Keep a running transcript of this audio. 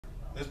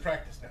Let's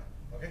practice now,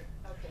 okay?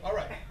 Okay. All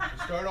right, we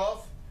start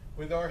off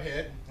with our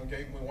head,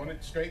 okay? We want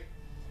it straight.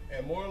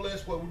 And more or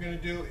less what we're gonna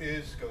do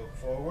is go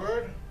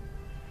forward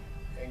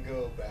and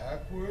go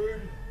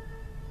backward.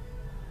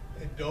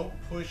 And don't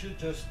push it,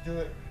 just do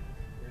it.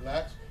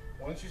 Relax.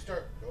 Once you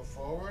start, go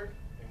forward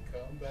and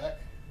come back.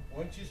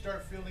 Once you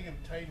start feeling them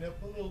tighten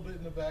up a little bit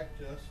in the back,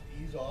 just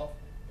ease off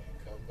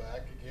and come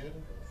back again.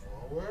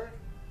 Go forward.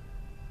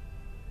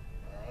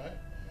 All right,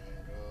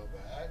 and go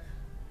back.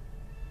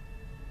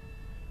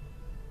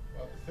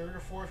 About the third or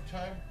fourth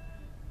time,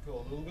 go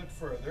a little bit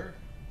further.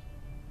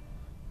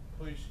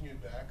 Pushing you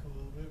back a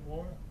little bit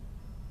more.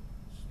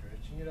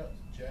 Stretching it out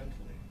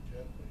gently,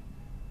 gently.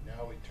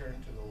 Now we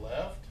turn to the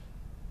left.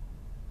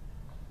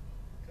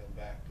 Come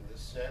back to the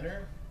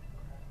center.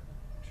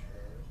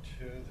 Turn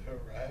to the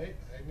right.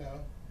 I know.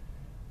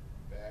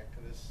 Back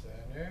to the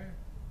center.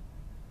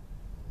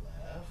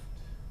 Left.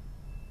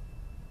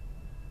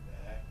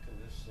 Back to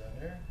the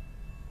center.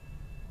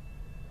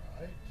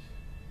 Right.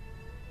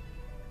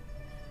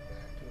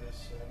 Back to the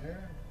center.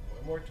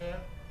 One more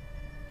time.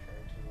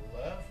 Turn to the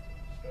left.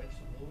 Stretch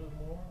a little bit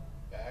more.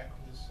 Back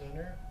to the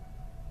center.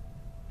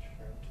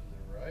 Turn to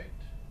the right.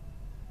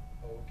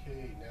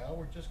 Okay, now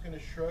we're just going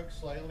to shrug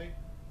slightly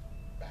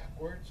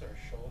backwards, our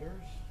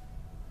shoulders.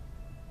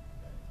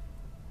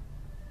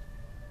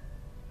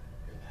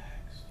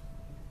 Relax.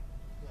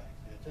 Relax.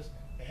 Yeah, just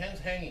the hands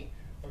hanging.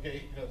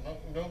 Okay, just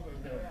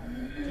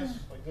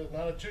like this,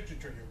 not a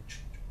choo-choo-choo.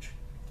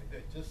 Like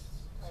that, just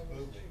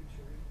smoothly.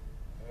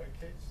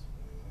 Okay,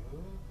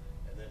 smooth.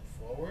 And then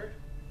forward.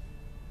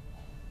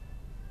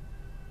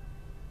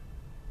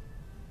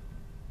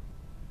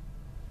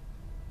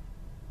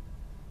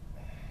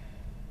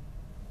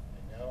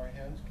 And now our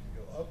hands can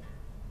go up.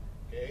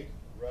 Okay,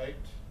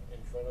 right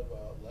in front of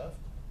left.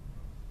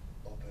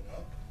 Open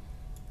up.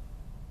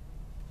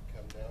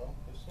 Come down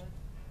this way.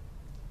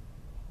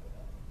 Open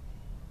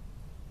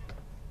up.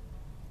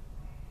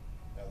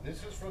 Now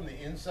this is from the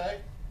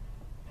inside.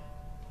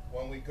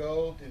 When we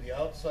go to the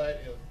outside,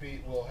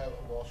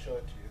 we'll show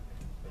it to you.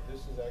 But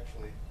this is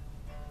actually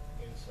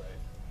inside.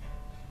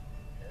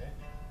 Okay.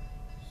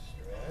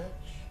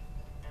 Stretch.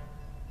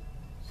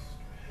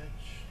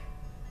 Stretch.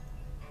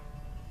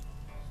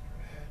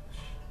 Stretch.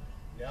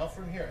 Now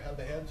from here, have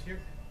the hands here,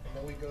 and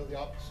then we go the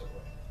opposite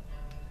way.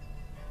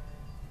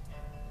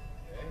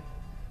 Okay.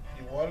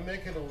 If you want to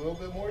make it a little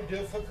bit more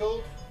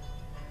difficult,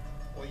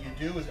 what you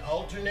do is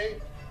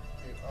alternate.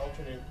 You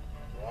alternate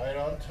right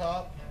on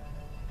top,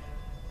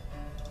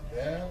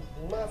 then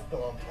left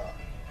on top.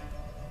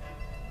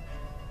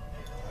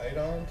 Right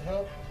on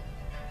top,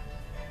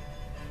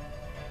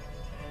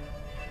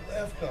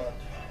 left on top.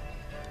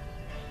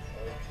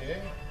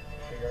 Okay,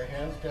 bring our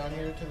hands down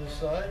here to the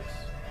sides.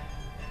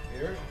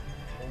 Here,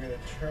 we're going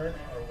to turn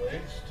our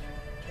waist,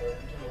 turn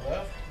to the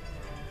left,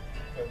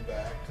 come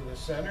back to the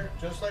center,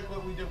 just like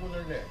what we did with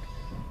our neck.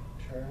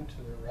 Turn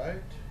to the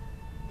right,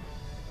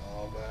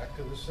 all back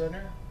to the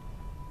center,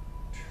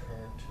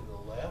 turn to the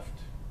left,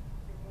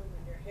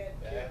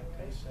 back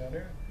to the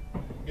center.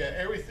 Yeah,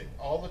 everything,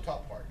 all the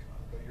top part.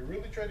 But you're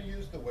really trying to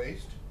use the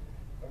waist.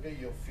 Okay,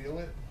 you'll feel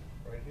it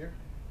right here.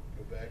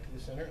 Go back to the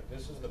center.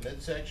 This is the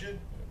midsection.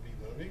 It'll be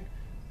moving.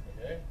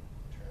 Okay,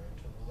 turn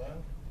to the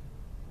left.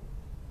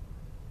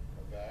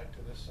 Come back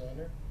to the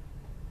center.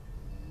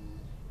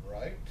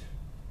 Right.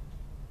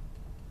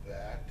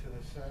 Back to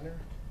the center.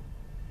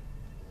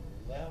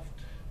 Left.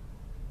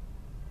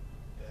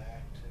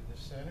 Back to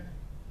the center.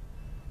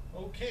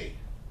 Okay.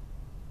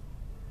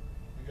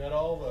 We got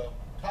all the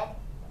top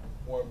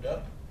warmed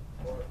up.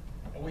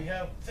 And we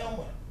have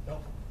Thelma. No.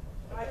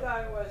 I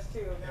thought it was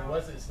too. No, it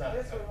was. It's not.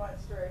 This one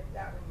went straight.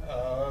 That one.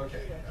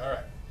 Okay. All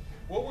right.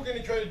 What we're going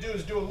to try to do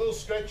is do a little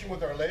stretching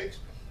with our legs.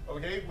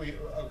 Okay. We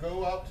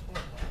go out.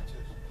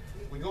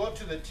 We go up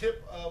to the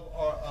tip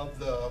of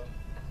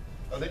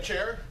the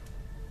chair,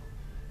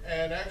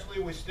 and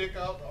actually we stick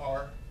out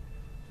our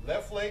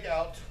left leg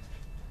out,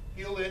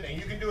 heel in, and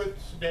you can do it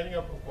standing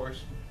up, of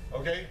course.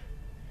 Okay.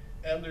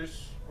 And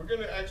we're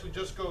going to actually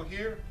just go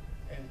here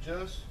and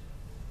just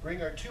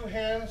bring our two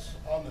hands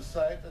on the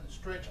side and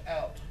stretch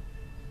out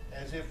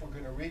as if we're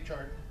going to reach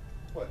our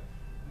foot.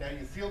 Now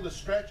you feel the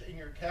stretch in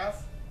your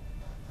calf?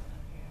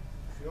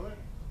 Feel it?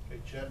 Okay,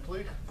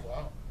 gently.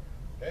 Wow.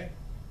 Okay.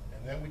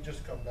 And then we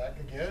just come back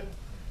again.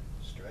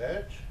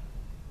 Stretch.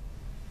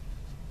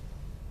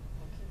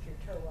 Keep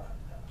your toe up.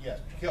 Yes.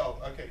 Oh,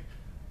 okay.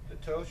 The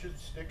toe should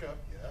stick up.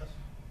 Yes.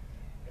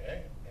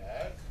 Okay.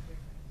 Back.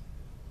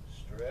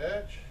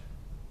 Stretch.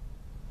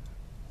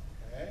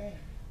 Okay.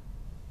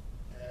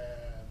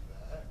 And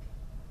back.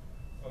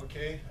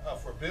 Okay,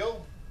 for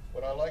Bill,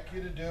 what I like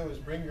you to do is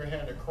bring your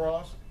hand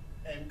across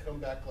and come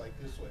back like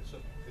this way. So,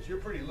 because you're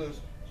pretty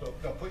loose, so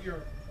now put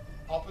your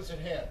opposite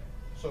hand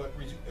so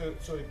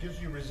it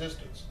gives you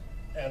resistance,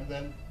 and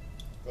then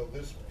go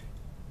this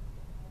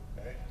way.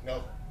 Okay,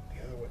 no,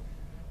 the other way.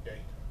 Okay,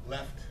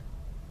 left.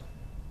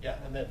 Yeah,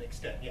 and then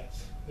extend.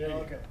 Yes, there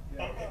you go.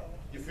 Yeah. Okay,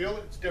 you feel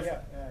it? It's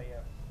different.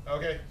 Yeah.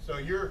 Okay, so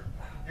you're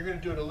going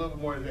to do it a little bit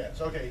more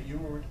advanced. Okay,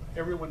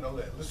 everyone know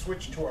that. Let's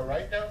switch to our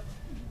right now.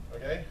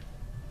 Okay,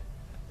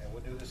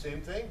 we'll do the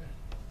same thing.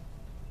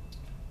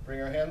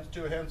 Bring our hands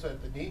to our hands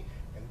at the knee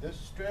and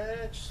just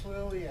stretch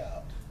slowly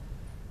out.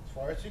 As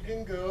far as you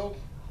can go,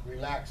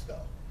 relax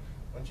though.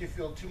 Once you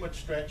feel too much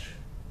stretch,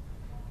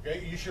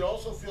 okay, you should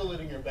also feel it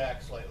in your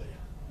back slightly.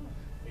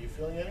 Are you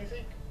feeling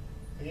anything?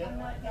 Yeah? I'm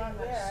not Not getting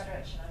much yet.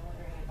 stretch, and I'm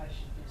wondering if I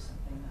should do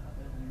something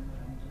other than what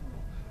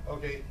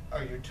I'm doing. Okay,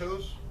 are your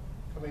toes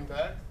coming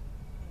back?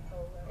 Oh,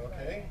 that's right.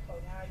 Okay. Oh,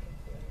 now I can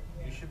feel it.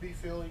 Yeah. You should be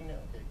feeling,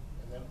 okay,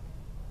 and then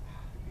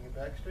keeping your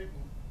back straight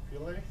and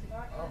feel anything?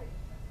 Not Oh, really.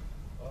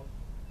 well.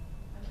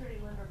 I'm pretty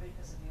limber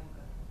because of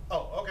yoga.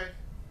 Oh, okay.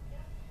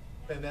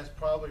 Then that's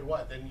probably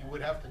why. Then you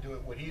would have to do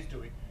it what he's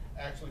doing.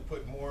 Actually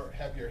put more,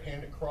 have your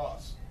hand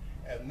across.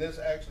 And this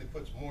actually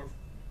puts more,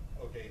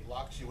 okay,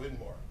 locks you in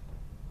more.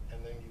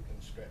 And then you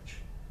can stretch.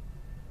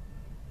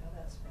 Oh,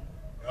 that's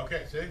better.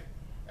 Okay, see?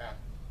 Yeah.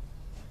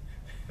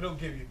 It'll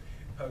give you,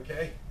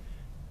 okay?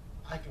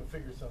 I can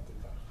figure something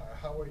out.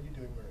 How are you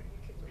doing,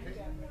 Marie? Okay?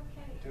 Okay.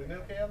 Doing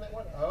okay on that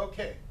one?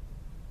 Okay.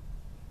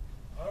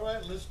 All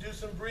right, let's do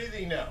some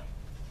breathing now.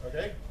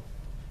 Okay?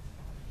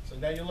 So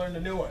now you learned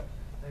a new one.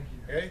 Thank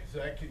you. Okay? So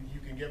that you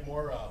can get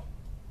more,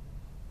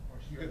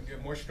 you can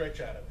get more stretch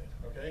out of it.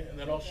 Okay? And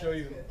then I'll show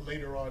you That's good.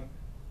 later on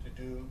to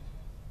do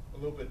a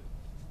little bit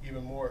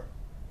even more,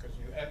 because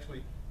you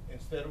actually,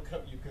 instead of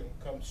you can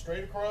come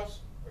straight across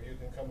or you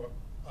can come up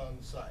on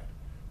the side.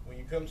 When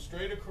you come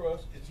straight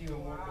across, it's even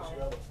more because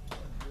Wow.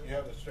 you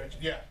have a stretch.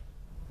 Yeah.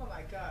 Oh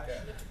my gosh, Yeah.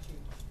 look at you.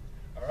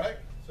 All right?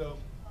 So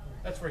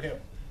that's for him.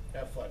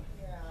 Have fun.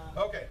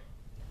 Yeah. Okay.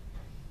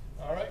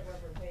 All right.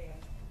 Rubber band.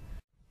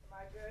 Am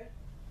I good?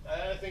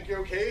 I think you're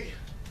okay.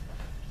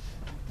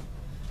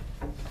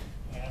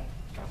 Yeah.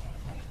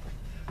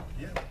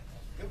 Yeah.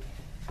 Good.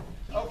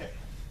 Okay.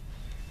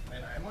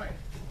 And I might.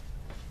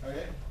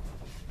 Okay.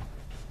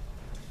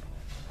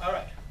 All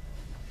right.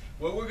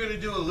 Well, we're going to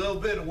do a little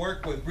bit of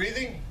work with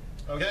breathing.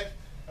 Okay.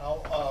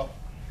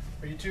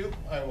 For you two,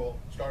 I will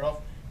start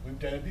off. We've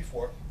done it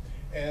before,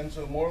 and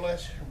so more or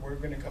less, we're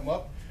going to come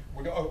up.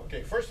 We're going.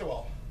 Okay. First of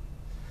all,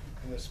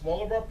 in the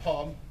small of our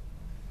palm,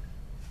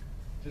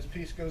 this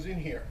piece goes in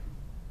here.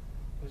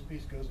 This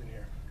piece goes in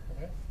here,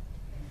 okay?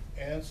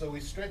 And so we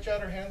stretch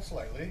out our hands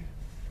slightly,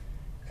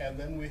 and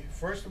then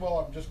first of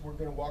all, we're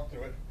gonna walk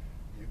through it.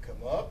 You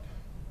come up,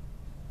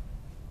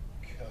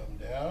 come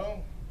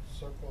down,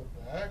 circle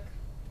back,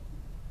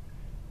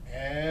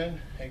 and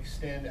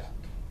extend out.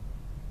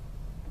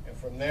 And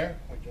from there,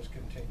 we just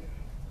continue.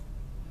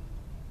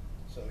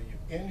 So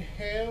you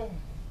inhale,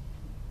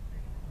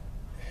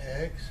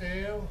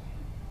 exhale,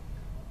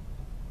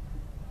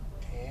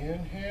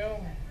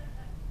 inhale,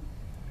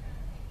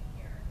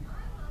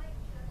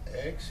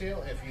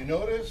 exhale. If you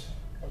notice,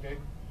 okay,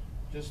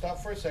 just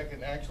stop for a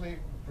second. Actually,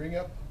 bring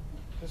up,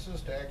 this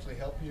is to actually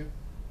help you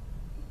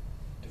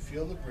to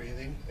feel the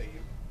breathing that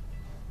you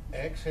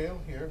exhale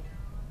here,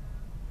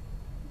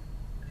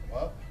 come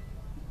up,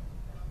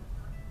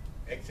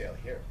 exhale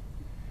here,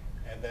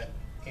 and then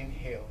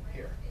inhale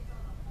here,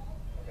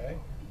 okay?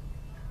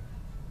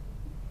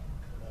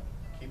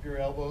 Keep your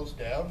elbows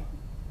down.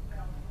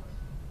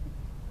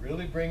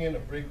 Really bring in a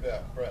big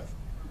breath.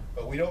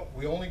 But we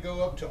only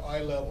go up to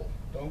eye level.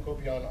 Don't go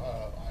beyond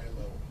eye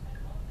level.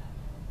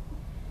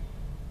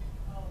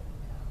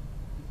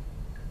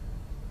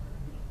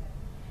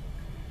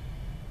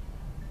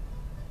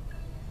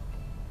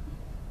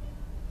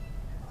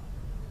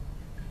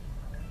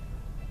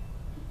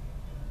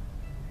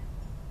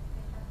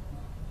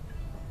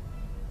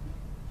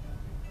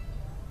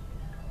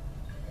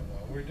 And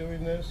while we're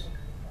doing this,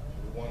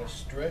 we want to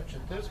stretch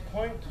at this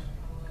point,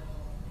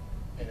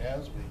 and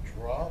as we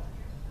drop,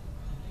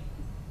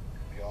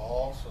 we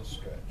also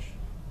stretch.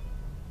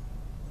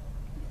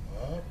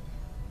 Come up,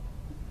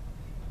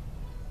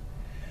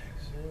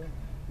 exhale,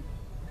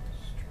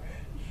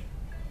 stretch,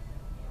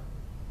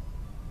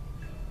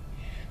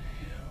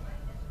 inhale,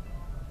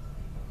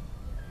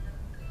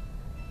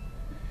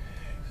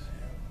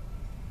 exhale.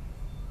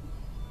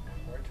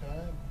 One more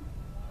time.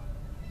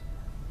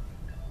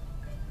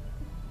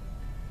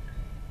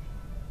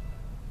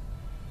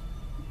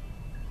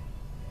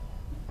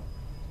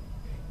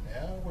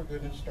 Now we're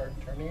going to start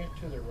turning it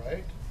to the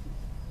right.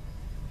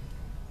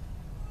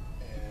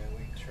 And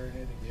we turn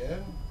it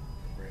again,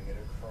 bring it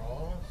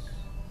across.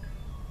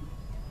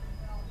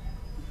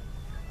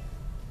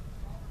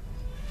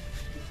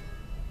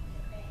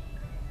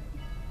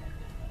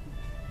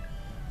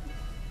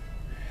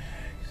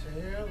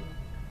 Exhale.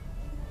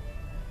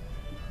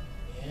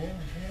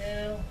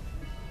 Inhale.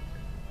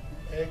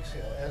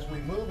 Exhale. As we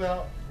move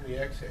out, we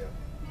exhale.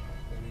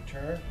 When we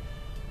turn,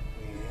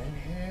 we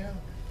inhale.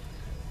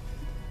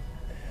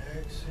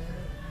 Exhale.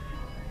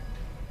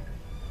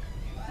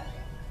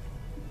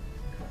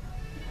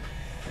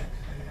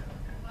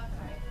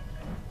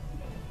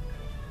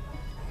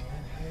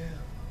 Inhale.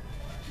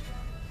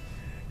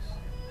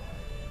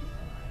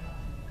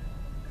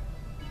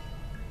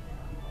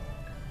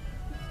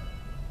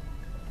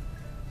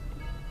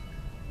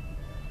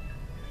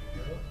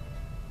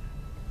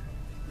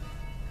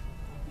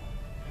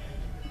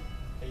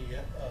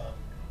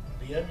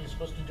 The the end. You're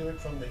supposed to do it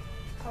from the,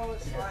 Oh,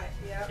 it's like,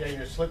 yeah. yeah,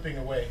 you're slipping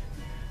away.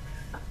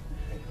 I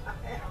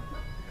am.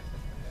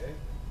 Okay.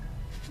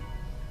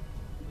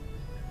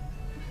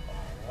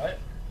 All right,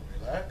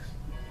 relax.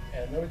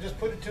 And then we just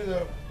put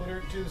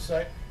her to the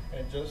side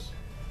and just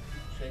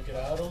shake it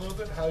out a little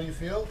bit. How do you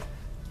feel?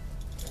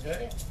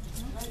 Okay?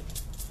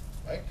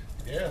 Like?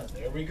 Yeah,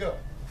 there we go.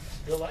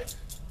 Feel like?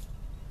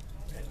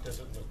 It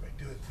doesn't look right.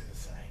 Do it to the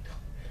side.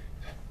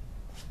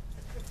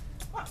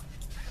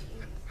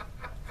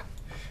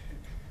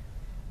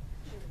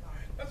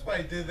 That's why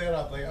I did that.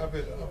 I'm like,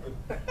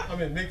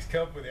 I'm in mixed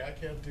company. I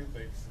can't do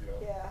things, you know.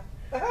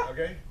 Yeah.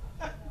 Okay?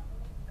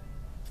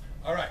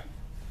 All right.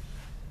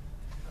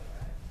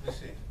 Let's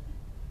see.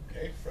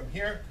 Okay, from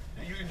here,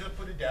 you can just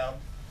put it down.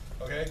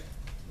 Okay?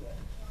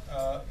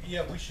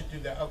 Yeah, we should do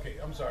that. Okay,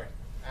 I'm sorry.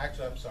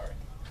 Actually, I'm sorry.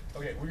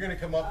 Okay, we're gonna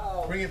come up,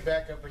 Oh. bring it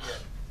back up again.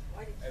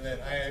 Why did you And then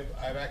do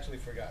that? I've actually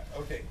forgot.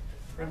 Okay,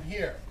 from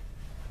here,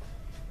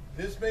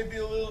 this may be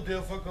a little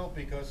difficult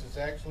because it's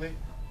actually,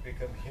 we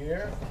come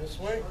here this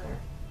way,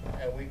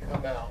 and we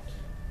come out,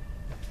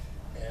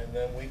 and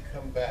then we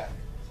come back.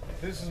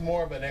 This is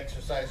more of an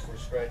exercise for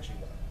stretching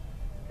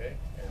though, okay?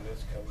 And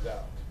this comes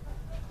out,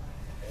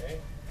 okay?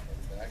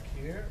 And back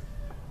here,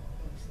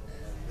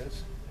 and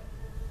this,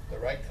 the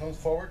right comes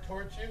forward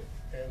towards you,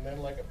 and then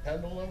like a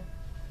pendulum,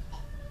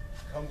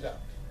 comes out.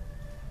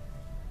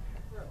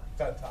 Really?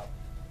 It's on top.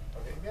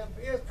 Okay, yeah,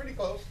 it's pretty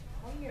close.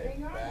 Oh, you Okay,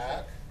 hang on.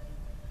 back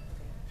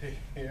to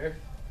here.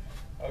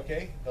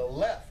 Okay, the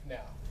left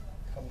now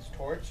comes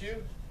towards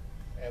you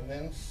and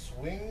then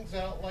swings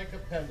out like a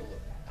pendulum,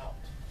 out.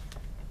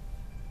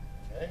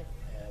 Okay,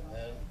 and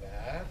then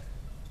back.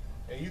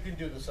 And you can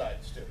do the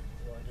sides too.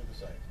 You want to do the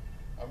sides.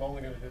 I'm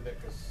only going to do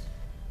that because,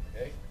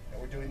 okay,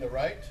 and we're doing the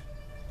right.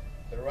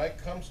 The right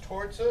comes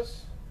towards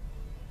us,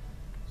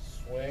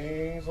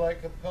 swings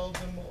like a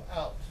pendulum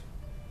out.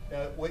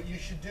 Now, what you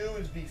should do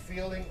is be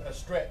feeling a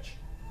stretch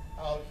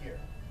out here.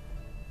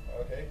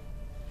 Okay?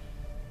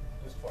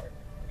 This part.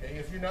 Okay?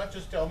 If you're not,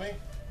 just tell me.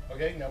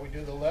 Okay, now we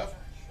do the left.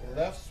 The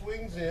left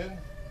swings in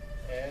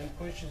and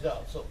pushes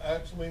out. So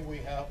actually we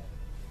have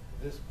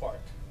this part.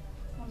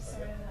 I'm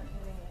sorry, Okay. I'm not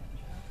getting it,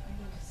 Joe. I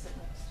need to sit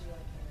next to you,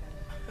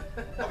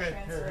 I think. Okay,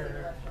 Translating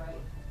here. left, right.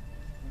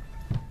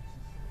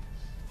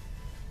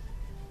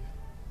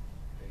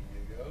 There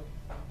you go.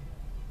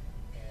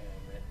 And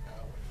then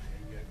out.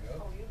 There you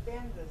go. Oh, you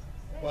bend this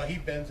thing. Well, he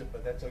bends it,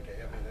 but that's okay.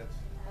 I mean, that's,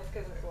 That's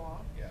because it's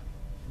long. yeah.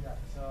 Yeah,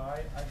 so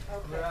I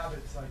Okay. grab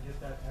it so I get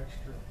that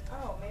extra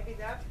Oh, maybe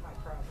that's my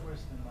problem.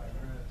 twist in my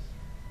wrist.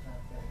 Kind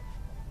of thing.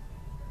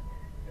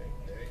 Okay,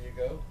 there you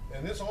go.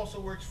 And this also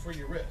works for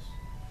your wrist.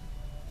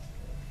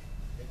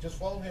 Okay, just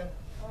follow him.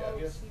 Yeah, Oh,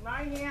 yes. see,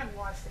 my hand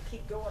wants to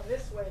keep going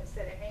this way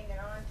instead of hanging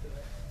on to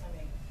it. I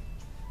mean,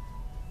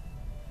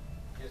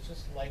 It's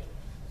just lightly.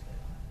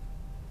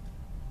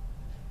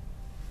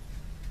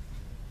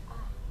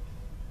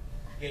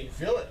 Yeah, you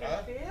feel it,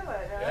 huh? feel it,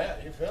 huh?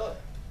 Yeah, you feel it.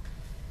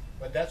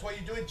 But that's why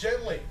you do it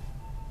gently.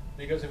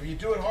 Because if you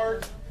do it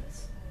hard,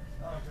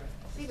 Okay.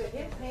 See, but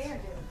his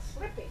hand isn't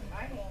slipping.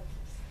 My hand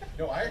is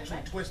no, I actually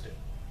twist it.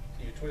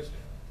 See, you twist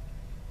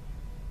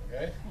it.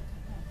 Okay?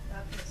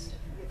 Not twisted.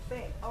 You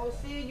think. Oh,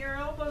 see, your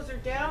elbows are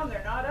down.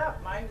 They're not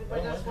up. Mine Oh,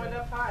 just okay. went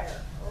up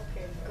higher.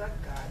 Okay, good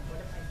God. What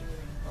am I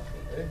doing?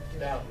 Okay, Ready? do it,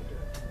 Down. you do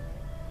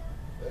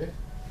it. Okay?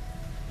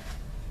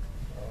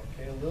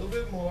 Okay, a little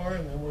bit more,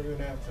 and then we're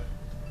gonna have to.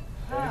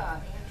 Huh,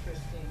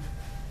 interesting.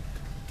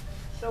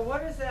 So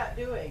what is that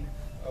doing?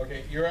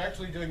 Okay, you're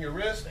actually doing your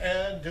wrist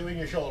and doing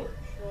your shoulder.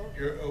 Shoulder.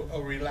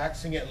 You're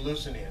relaxing it and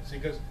loosening it. See,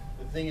 because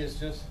the thing is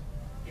just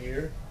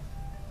here,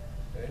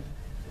 okay,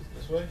 just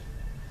this way.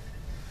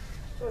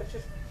 So it's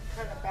just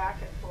kind of back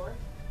and forth?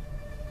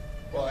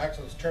 Well,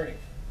 actually, it's turning.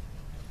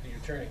 So you're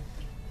turning.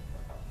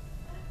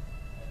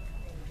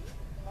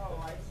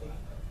 Oh, I see.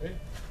 Okay,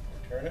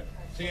 turn it.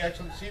 See,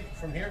 actually, see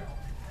from here,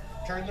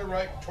 turn the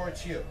right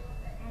towards you.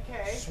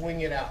 Okay.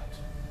 Swing it out.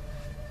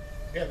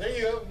 Yeah, there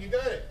you go. You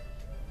got it.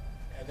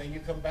 And then you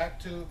come back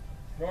to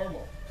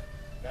normal.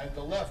 Now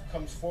the left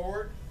comes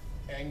forward,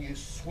 and you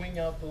swing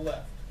out the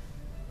left.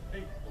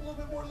 Hey, a little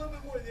bit more, a little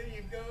bit more. There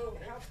you go.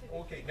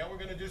 Okay, now we're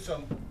going to do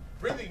some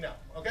breathing now.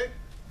 Okay?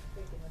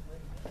 Speaking of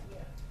breathing, yeah.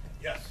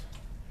 Yes.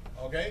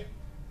 Okay.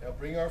 Now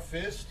bring our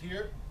fist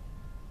here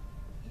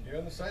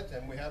on the sides,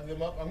 and we have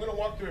them up. I'm going to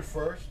walk through it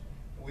first.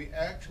 We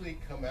actually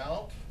come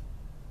out,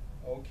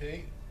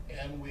 okay,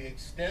 and we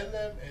extend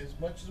them as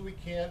much as we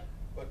can,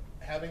 but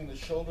having the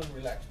shoulders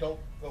relaxed. Don't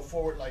go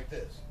forward like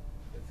this.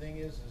 The thing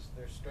is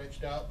they're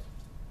stretched out,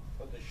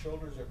 but the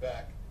shoulders are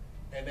back.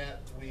 And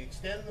that we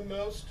extend the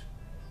most,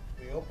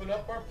 we open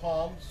up our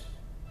palms,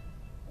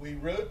 we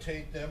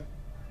rotate them,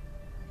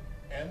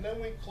 and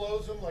then we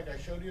close them like I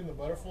showed you in the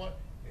butterfly.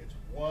 It's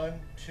 1,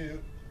 2,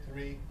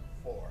 3,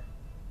 4.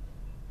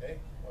 Okay,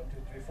 1, 2,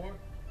 3, 4,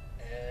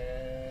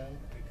 and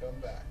we come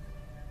back.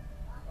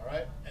 All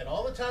right, and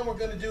all the time we're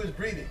going to do is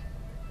breathing.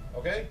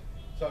 Okay,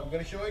 so I'm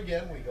going to show you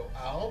again. We go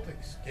out,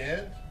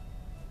 extend,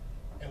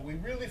 and we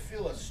really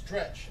feel a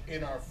stretch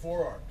in our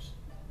forearms.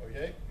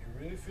 Okay,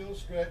 you really feel a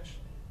stretch,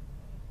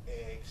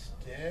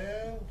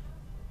 extend,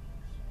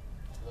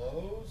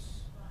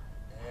 close,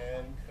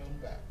 and come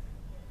back.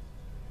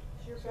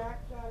 Is your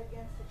back flat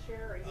against the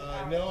chair or you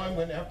No, I'm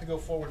going to have to go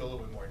forward a little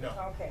bit more. No,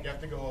 Okay. you have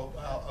to go.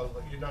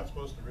 You're not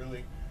supposed to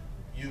really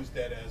use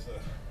that as a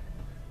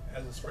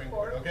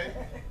springboard. Support. Okay.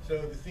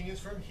 So the thing is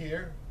from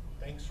here.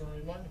 Thanks for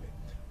reminding me.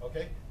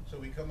 Okay. So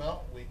we come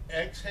out. We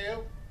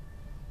exhale.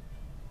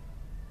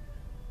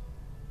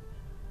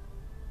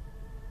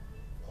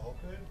 All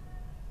good.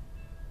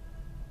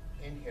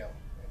 Inhale.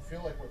 And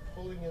feel like we're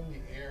pulling in the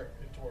air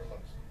into our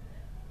lungs.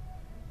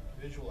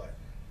 Visualize.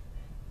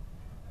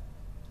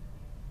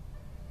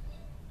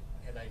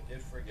 And I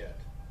did forget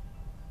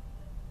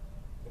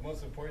the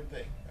most important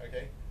thing.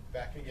 Okay,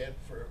 back again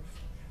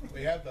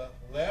we have the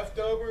left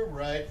over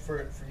right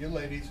for you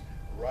ladies,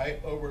 right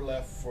over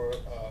left for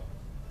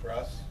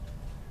us.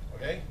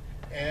 Okay,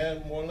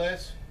 and more or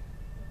less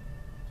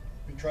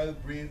we try to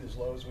breathe as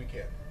low as we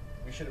can.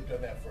 We should have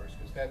done that first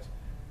because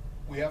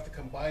we have to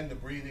combine the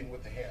breathing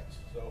with the hands.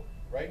 So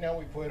right now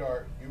you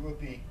will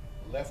be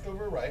left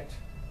over right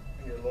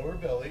in your lower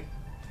belly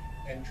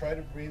and try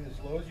to breathe as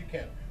low as you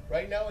can.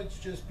 Right now it's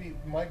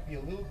might be a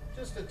little,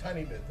 just a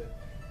tiny bit that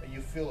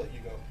you feel it, you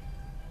go.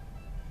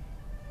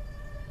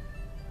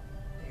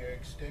 You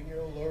extend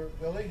your lower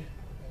belly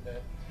and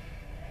then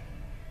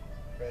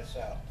press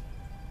out.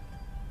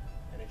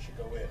 And it should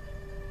go in.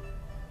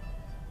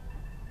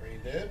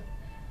 Breathe in.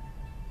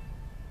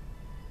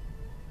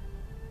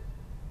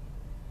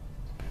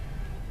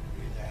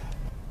 Breathe out.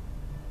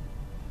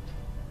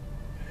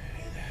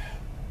 Breathe out.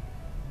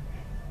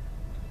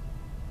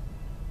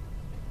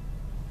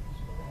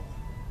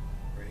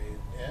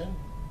 Breathe in.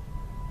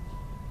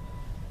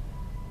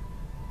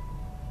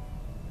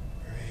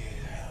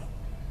 Breathe out.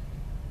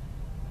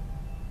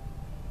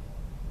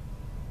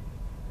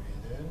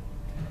 Breathe in.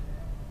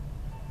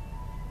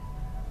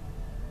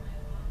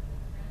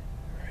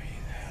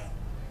 Breathe out.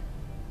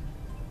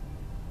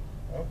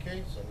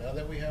 Okay, so now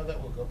that we have that,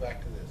 we'll go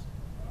back to this.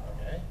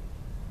 Okay?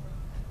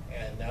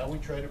 And now we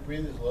try to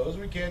breathe as low as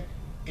we can.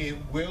 It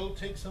will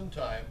take some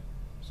time,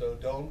 so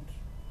don't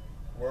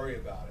worry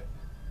about it.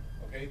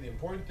 Okay, the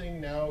important thing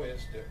now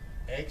is to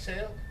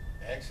exhale,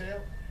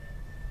 exhale.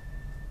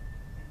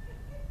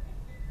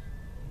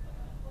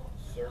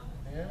 Circle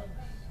in.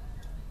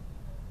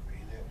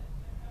 Breathe in.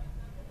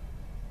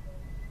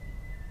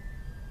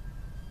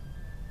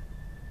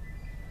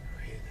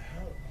 Breathe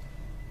out.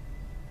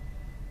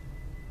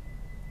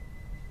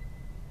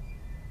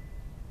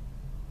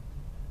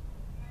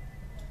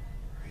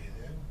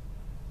 Breathe in.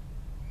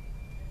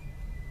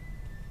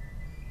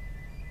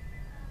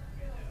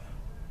 Breathe out.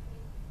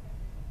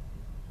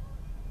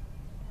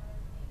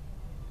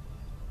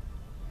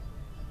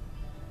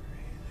 Breathe in. Breathe out. Circle.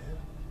 Breathe in.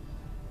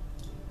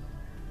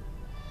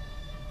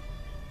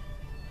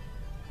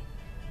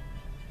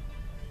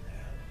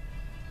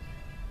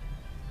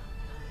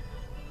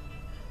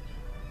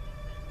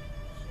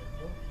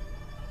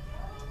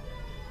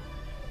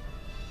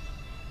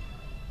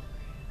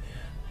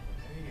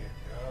 There you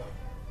go.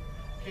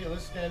 Okay,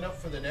 let's stand up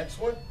for the next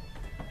one. I'm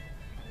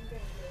gonna do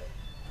it.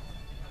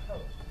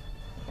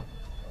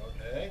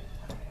 Okay,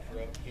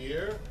 from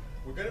here,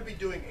 we're going to be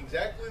doing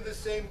exactly the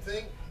same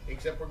thing,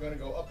 except we're going to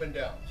go up and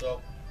down.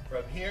 So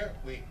from here,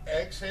 we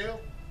exhale,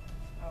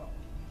 Oh.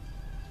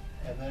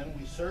 and then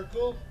we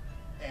circle,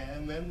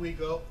 and then we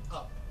go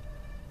up.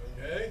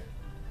 Okay,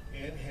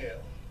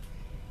 inhale,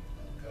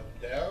 come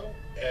down,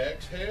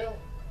 exhale,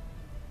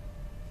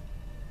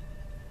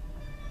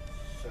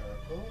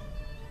 circle,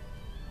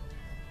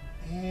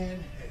 inhale,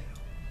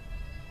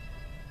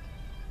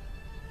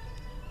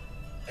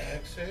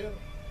 exhale,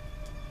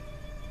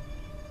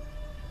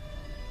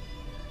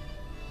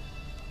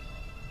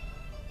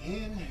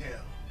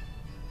 inhale,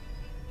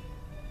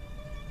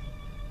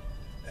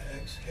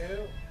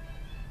 exhale,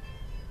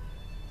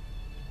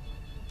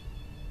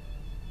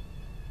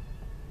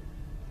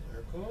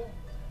 circle,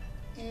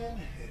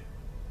 inhale,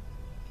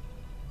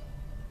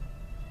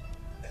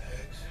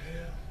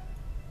 exhale,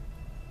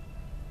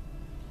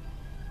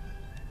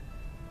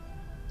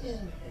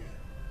 inhale.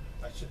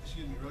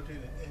 Excuse me, rotate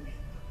and inhale.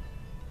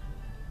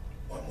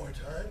 One more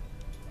time.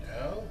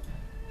 Down,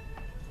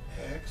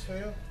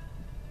 exhale,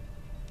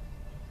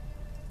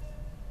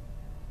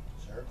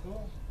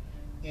 circle,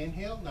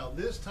 inhale. Now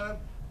this time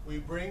we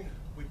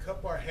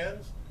cup our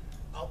hands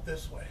out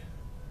this way,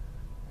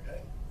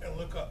 okay, and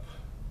look up.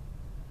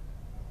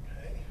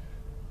 Okay,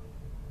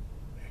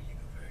 there you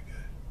go, very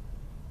good.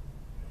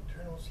 And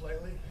turn them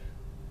slightly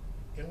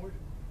inward,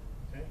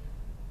 okay.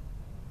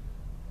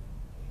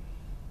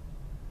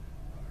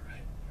 All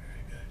right,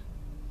 very good.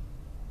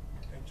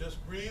 And just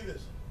breathe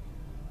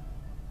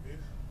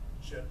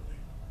gently.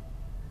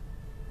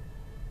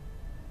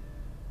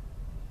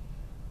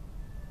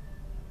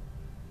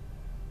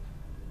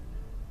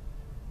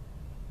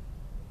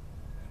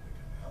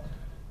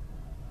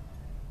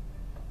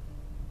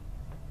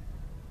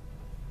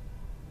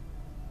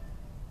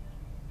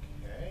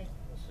 Okay,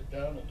 let's sit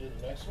down and do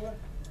the next one.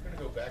 We're going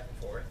to go back and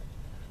forth.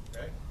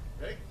 Okay,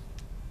 ready?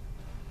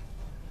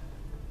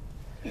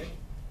 Okay,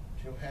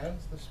 2 halves.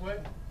 hands this way,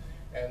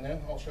 and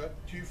then I'll show it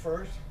to you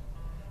first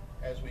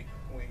as we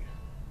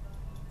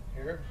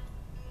here,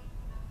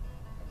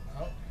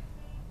 come out,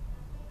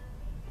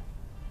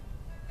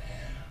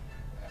 and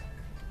back.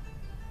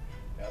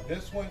 Now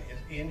this one is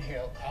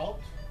inhale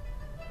out,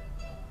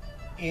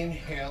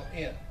 inhale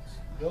in. It's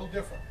a little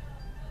different.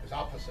 It's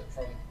opposite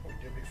from what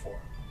we did before.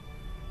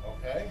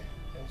 Okay,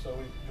 and so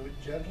we do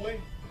it gently,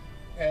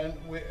 and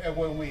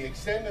when we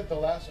extend at the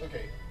last,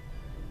 okay,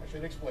 I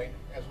should explain,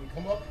 as we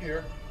come up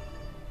here,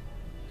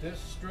 this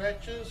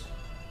stretches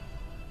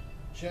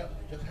gently,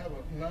 just have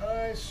a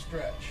nice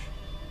stretch.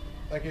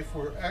 Like if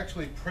we're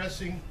actually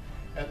pressing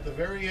at the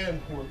very end,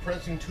 we're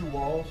pressing two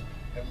walls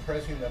and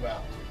pressing them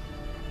out.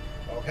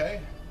 Okay,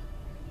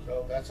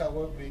 so that's how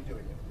we'll be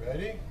doing it.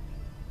 Ready?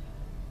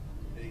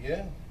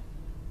 Begin.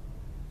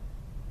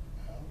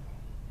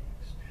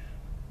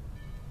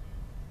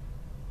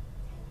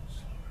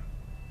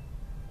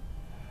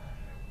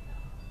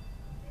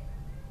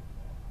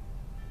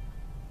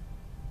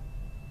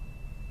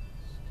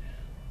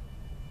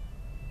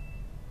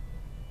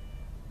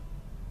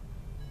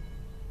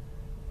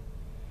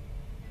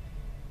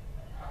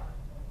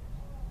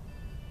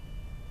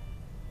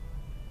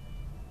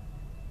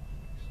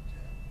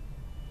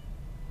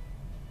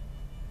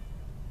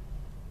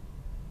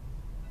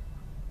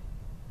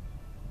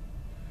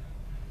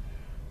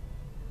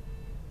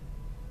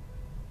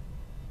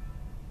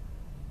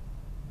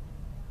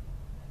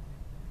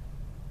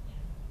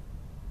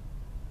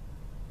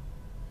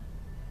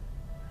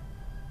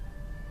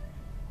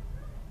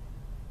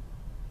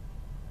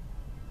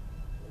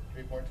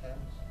 Three more times.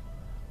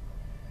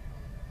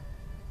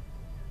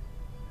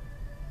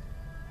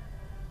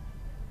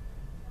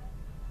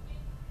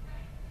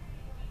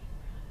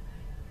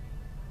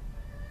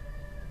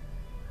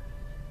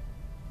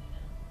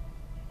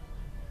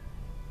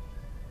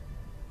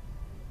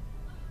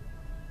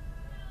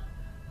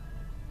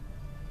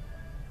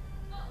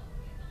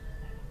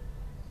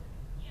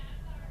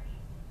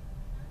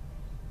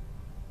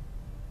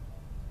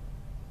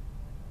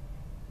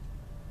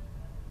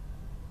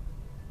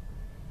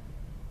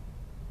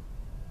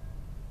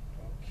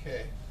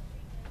 Okay,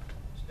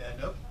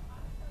 stand up.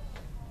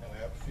 Now we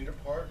have feet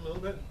apart a little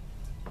bit,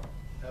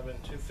 having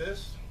two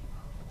fists.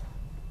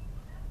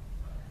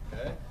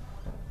 Okay,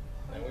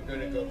 then we're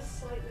going to go.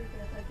 Slightly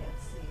bent, I can't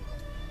see.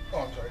 Oh,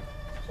 I'm sorry.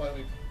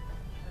 Slightly,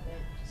 Okay,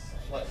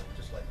 just slightly,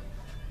 just slightly.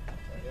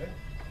 Okay.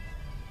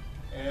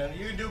 And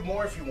you can do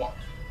more if you want.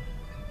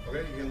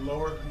 Okay, you can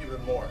lower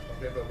even more.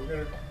 Okay, but we're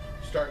going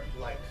to start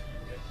light.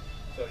 Okay.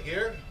 So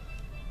here,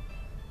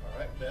 all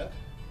right, bent.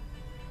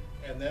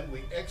 And then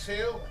we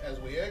exhale. As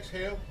we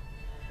exhale,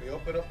 we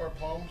open up our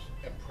palms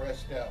and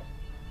press down,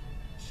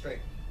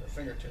 straight, the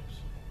fingertips.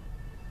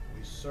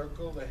 We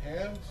circle the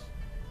hands,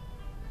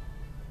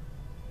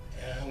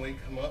 and we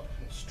come up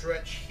and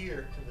stretch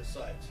here to the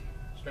sides.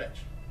 Stretch,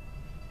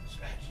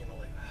 stretch, you know,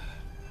 like,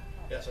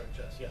 yes, our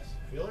chest, yes.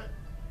 Feel it?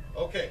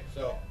 Okay,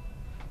 so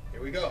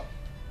here we go.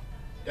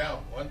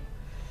 Down, one.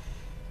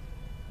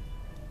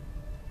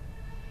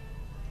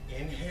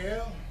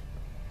 Inhale.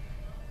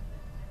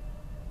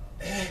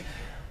 Exhale.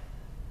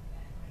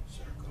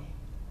 Circle.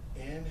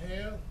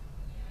 Inhale.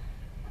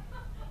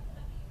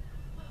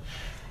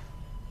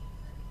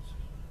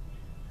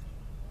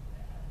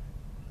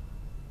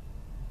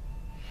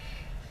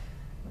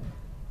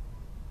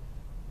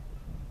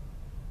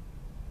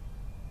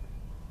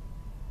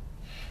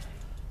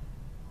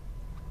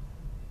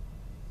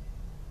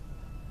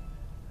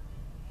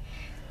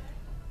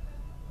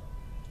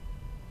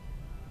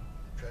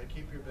 Try to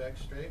keep your back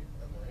straight,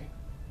 Emery.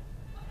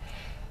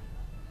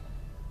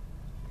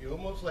 You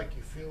almost like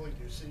you feel like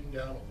you're sitting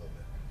down a little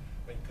bit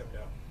when you come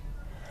down.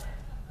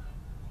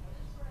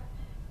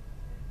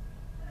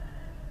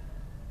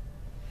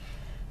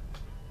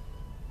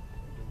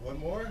 Do one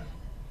more.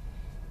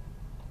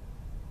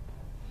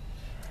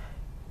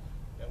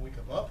 Then we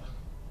come up.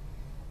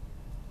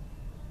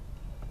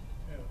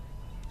 And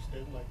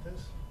extend like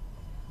this.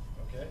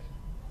 Okay.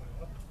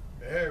 Up.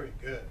 Very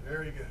good,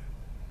 very good.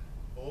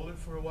 Hold it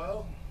for a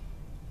while.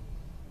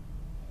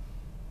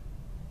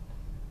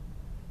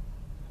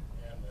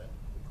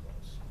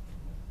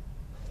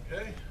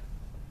 Okay,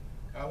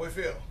 how we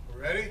feel?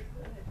 We ready?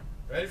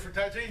 Ready for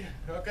Tai Chi?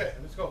 Okay,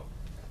 let's go.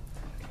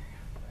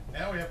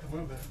 Now we have to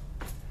move the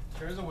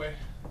chairs away.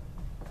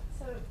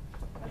 So,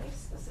 are these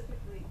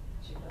specifically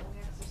Qigong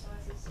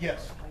exercises?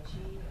 Yes. Or Tai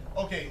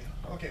Chi? Okay,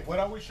 okay, what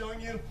I was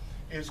showing you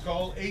is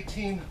called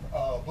 18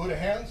 Buddha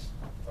hands,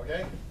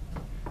 okay?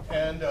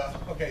 And,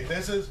 okay,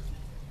 this is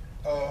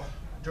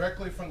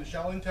directly from the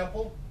Shaolin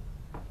Temple,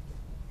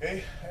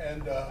 okay?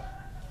 And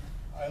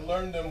I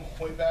learned them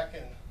way back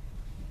in,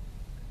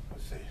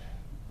 let's see,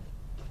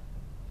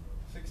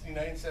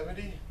 69,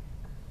 70,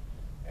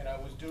 and I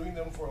was doing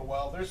them for a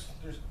while. There's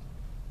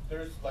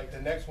like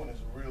the next one is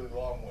a really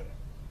long one,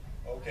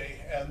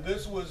 okay? And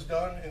this was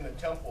done in the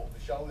temple, the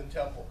Shaolin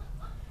Temple,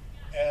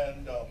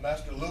 and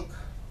Master Luke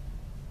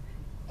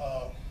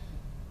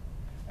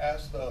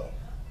asked the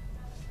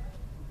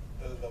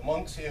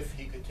monks if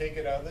he could take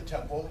it out of the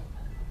temple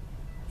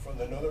from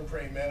the Northern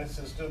Praying Mantis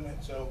system,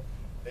 and so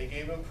they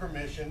gave him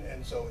permission,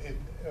 and so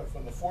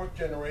from the 4th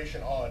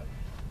generation on,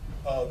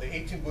 the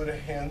 18 Buddha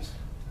hens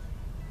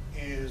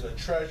is a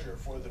treasure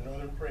for the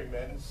Northern Praying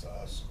Mantis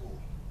school.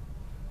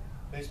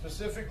 They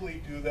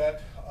specifically do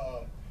that.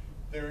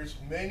 There's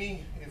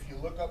many, if you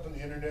look up on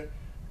the internet,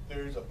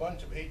 there's a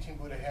bunch of 18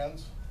 Buddha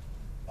hens.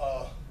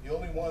 The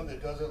only one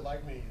that does it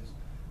like me is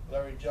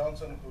Larry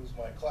Johnson, who's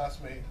my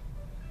classmate,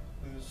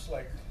 who's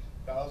like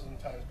 1,000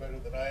 times better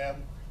than I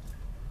am.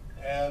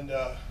 And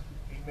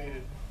he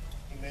made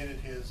it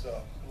his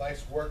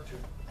life's work to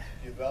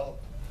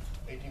develop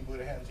 18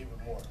 Buddha hens even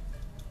more.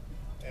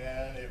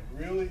 And it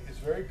really is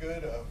very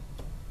good.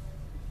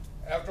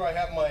 After I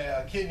had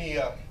my kidney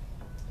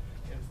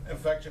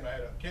infection, I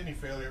had a kidney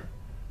failure,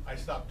 I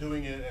stopped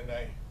doing it, and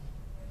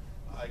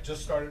I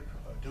just started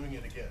doing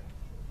it again.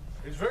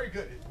 It's very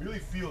good. It really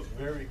feels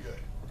very good.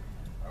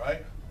 All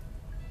right?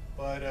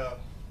 But,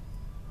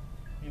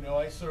 you know,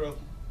 I sort of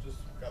just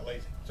got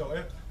lazy. So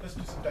let's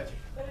do some Tai Chi.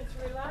 But it's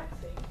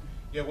relaxing.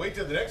 Yeah, wait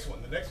till the next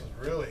one. The next one's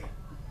really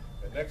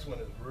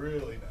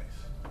nice.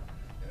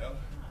 You know?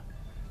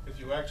 Because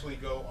you actually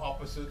go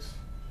opposites.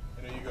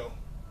 You know, you go.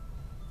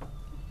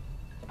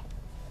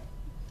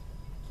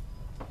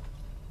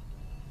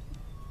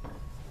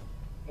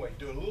 Wait,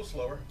 do it a little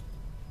slower.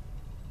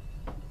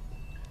 You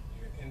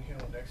inhale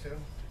and exhale,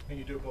 and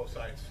you do it both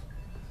sides.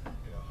 You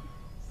know.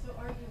 So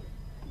are you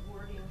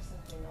wording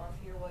something off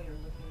here while you're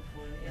looking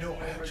for an No,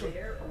 over actually,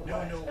 there, or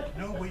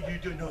no, what? wait, you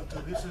do no. So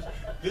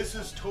this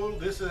is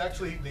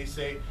actually, they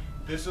say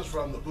this is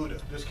from the Buddha.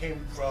 This came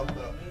from He's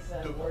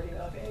not the wording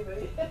off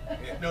anybody.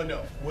 Yeah,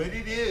 no. What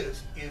it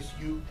is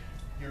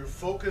you're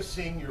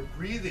focusing, your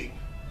breathing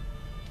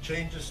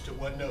changes to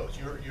one nose,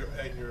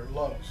 and your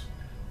lungs.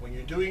 When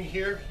you're doing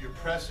here, you're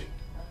pressing.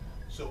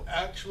 So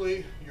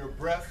actually, your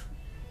breath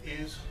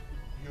is,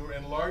 you're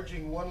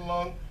enlarging one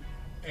lung,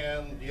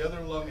 and the other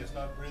lung is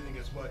not breathing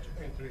as much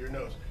in through your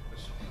nose.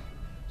 So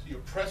you're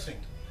pressing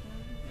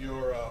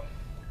your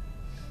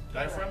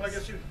diaphragm, I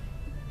guess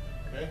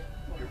okay?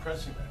 You're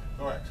pressing that,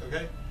 thorax,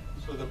 okay?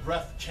 So the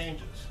breath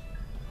changes,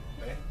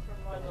 okay?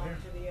 From one lung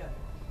to the other.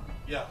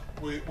 Yeah,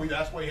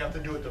 that's why you have to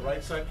do it the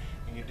right side,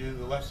 and you do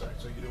the left side.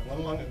 So you do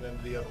one lung and then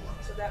the other lung.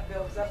 So that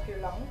builds up your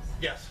lungs?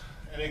 Yes,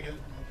 and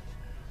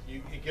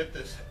you get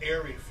this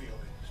airy feeling,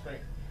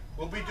 strength.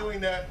 We'll be doing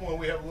that when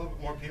we have a little bit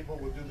more people.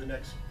 We'll do the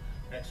next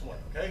one,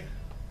 okay?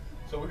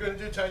 So we're going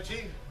to do Tai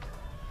Chi,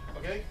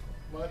 okay?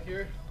 Come on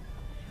here.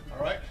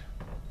 All right.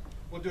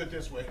 We'll do it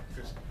this way,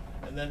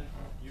 and then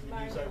you can do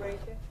Mind side. right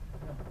there?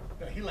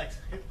 No, he likes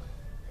it.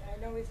 I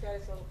know he's got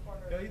his little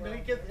corner. No, as he well. you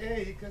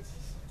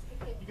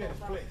got his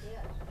place.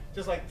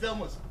 Just like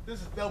Thelma's.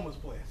 This is Thelma's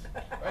place,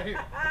 right here.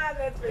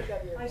 That's big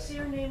of you. I see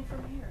her name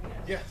from here,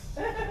 yes.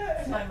 Yes.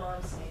 It's my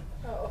mom's name.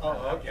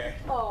 Oh, okay.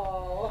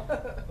 Oh.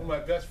 One of my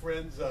best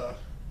friend's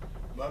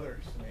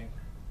mother's name.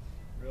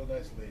 Real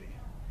nice lady.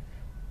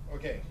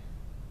 Okay.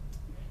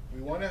 We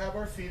want to have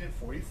our feet at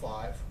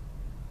 45.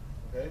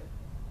 Okay?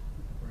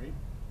 Breathe.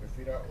 Your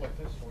feet out like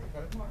this,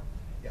 45. More.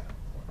 Yeah.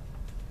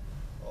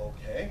 More.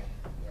 Okay.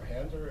 Our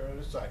hands are on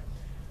the side.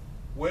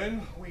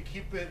 When we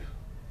keep it,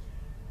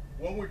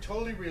 when we're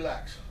totally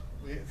relaxed,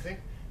 we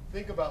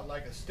think about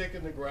like a stick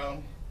in the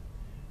ground,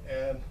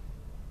 and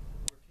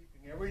we're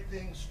keeping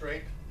everything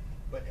straight,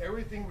 but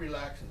everything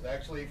relaxes.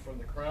 Actually, from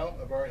the crown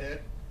of our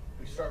head,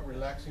 we start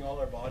relaxing all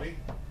our body.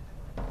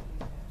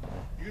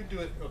 You can do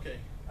it, okay.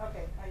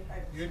 Okay,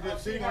 You can do I'll it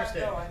see sitting how or it's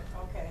standing. going.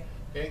 Okay.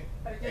 Okay?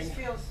 But it just And-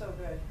 feels so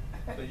good.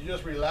 So you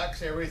just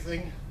relax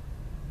everything,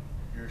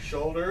 your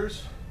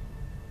shoulders,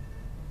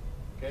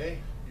 okay,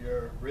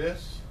 your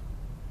wrists,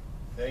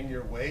 then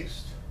your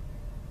waist,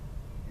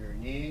 your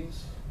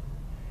knees,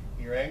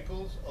 your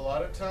ankles. A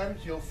lot of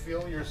times you'll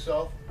feel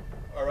yourself,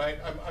 all right,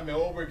 I'm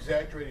over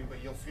exaggerating,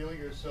 but you'll feel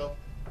yourself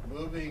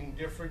moving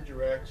different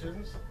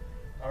directions,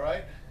 all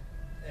right?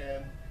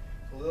 And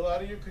a little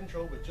out of your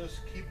control, but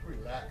just keep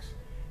relaxed.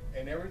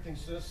 And everything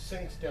just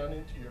sinks down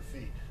into your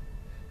feet.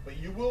 But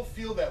you will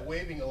feel that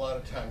waving a lot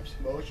of times,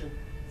 motion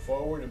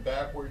forward and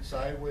backward,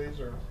 sideways,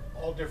 or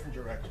all different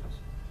directions.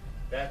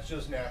 That's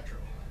just natural.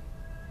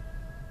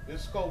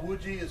 This is called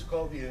Wuji. It's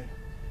called the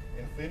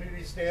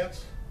infinity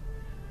stance.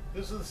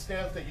 This is the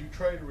stance that you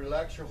try to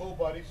relax your whole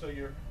body, so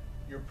you're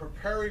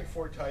preparing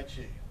for Tai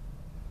Chi.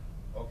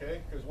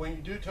 Okay? Because when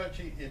you do Tai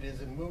Chi, it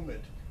is in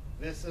movement.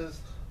 This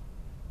is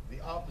the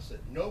opposite,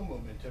 no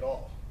movement at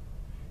all.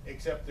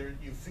 Except there,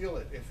 you feel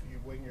it.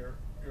 When you're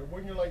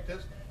like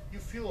this, you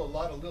feel a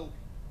lot of little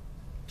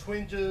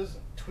twinges,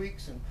 and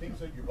tweaks, and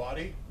things in your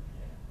body.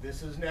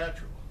 This is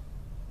natural.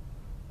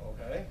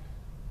 Okay?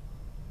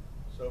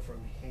 So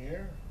from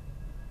here,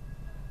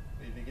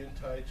 we begin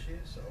Tai Chi.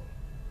 So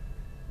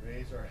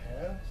raise our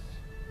hands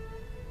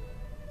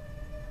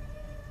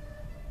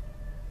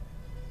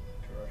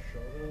to our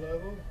shoulder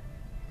level.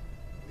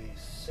 We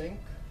sink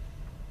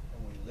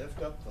and we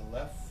lift up the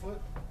left foot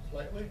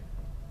slightly.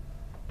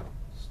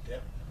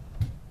 Step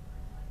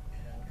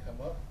and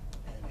come up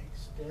and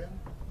extend,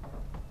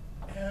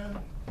 and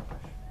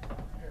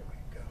there we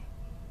go,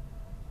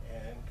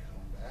 and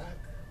come back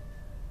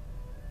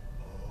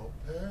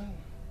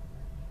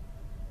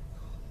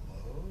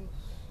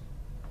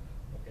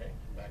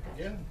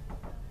again.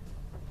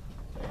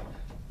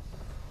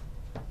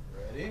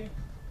 Ready?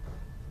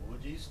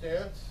 Wuji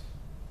stance.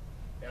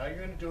 Now you're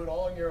going to do it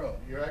all on your own.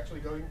 You're actually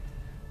going,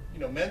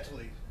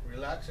 mentally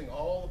relaxing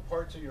all the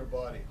parts of your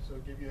body. So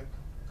I'll give you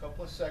a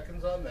couple of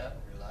seconds on that.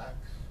 Relax.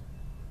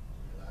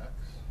 Relax.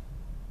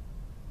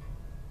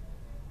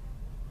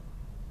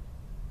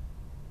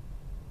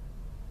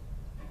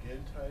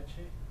 Begin Tai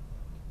Chi.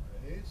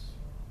 Raise.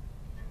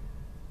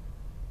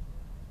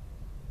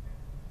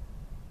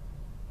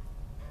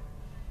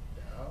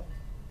 Down.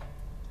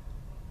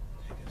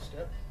 Take a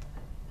step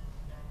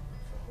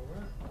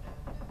forward.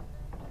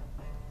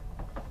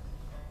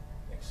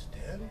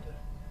 Extend.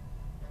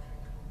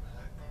 Come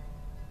back.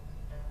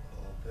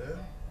 Open.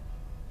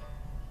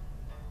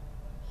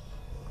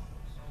 Close.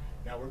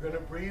 Now we're going to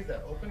breathe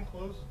that open,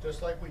 close,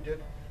 just like we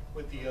did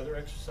with the other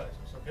exercises,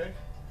 okay?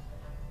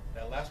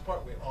 That last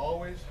part, we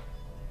always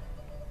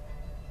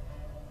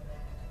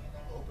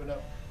open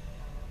up.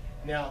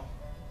 Now,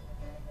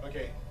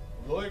 okay,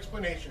 a little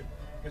explanation,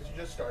 because you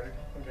just started,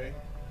 okay?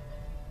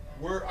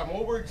 I'm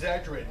over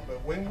exaggerating,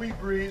 but when we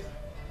breathe,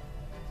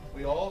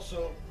 we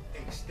also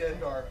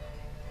extend our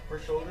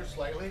shoulders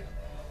slightly,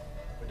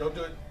 but don't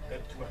do it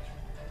too much.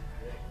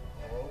 Okay,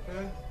 open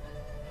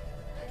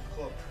and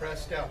close,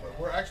 press down, but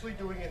we're actually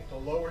doing it the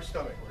lower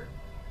stomach.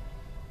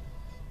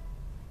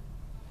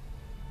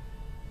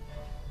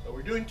 So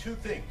we're doing two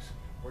things.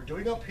 We're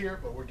doing up here,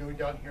 but we're doing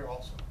down here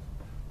also.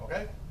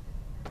 Okay?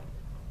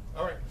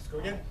 All right, let's go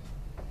again.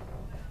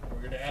 We're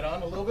going to add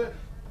on a little bit.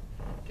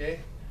 Okay?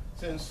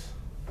 Since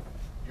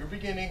you're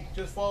beginning,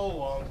 just follow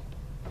along.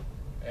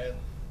 And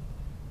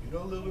you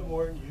know a little bit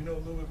more, and you know a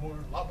little bit more,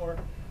 a lot more,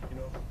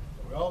 So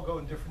we all go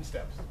in different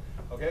steps.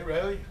 Okay,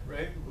 ready?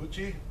 Ready?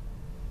 Uchi.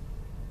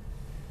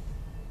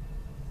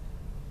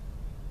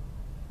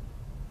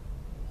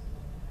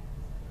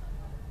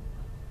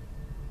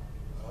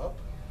 Up.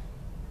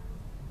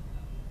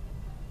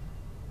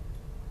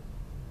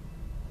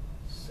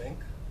 Sink.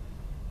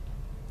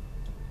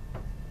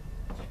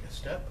 Take a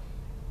step.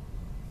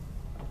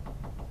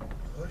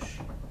 Push.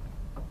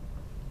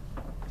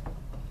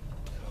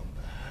 Come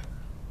back.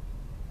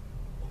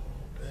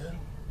 Open.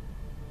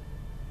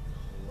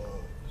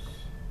 Close.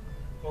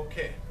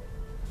 Okay.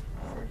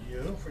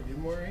 For you,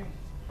 Maureen,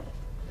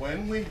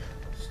 when we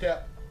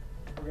step,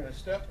 we're going to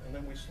step and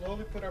then we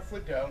slowly put our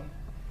foot down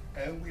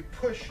and we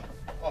push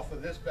off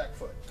of this back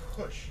foot.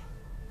 Push.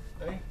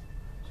 Okay?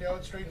 See how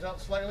it straightens out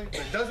slightly?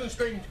 But it doesn't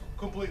straighten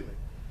completely.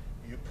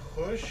 You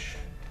push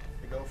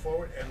to go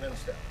forward and then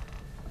step.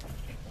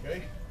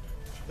 Okay?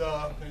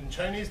 In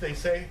Chinese, they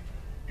say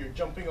you're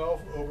jumping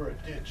off over a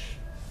ditch.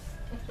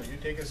 So you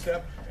take a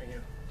step and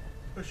you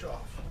push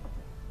off.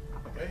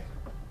 Okay?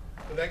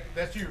 So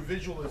that's your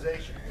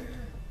visualization,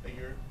 that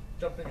you're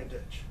jumping a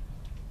ditch.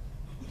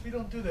 We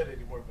don't do that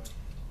anymore, but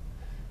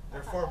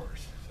they're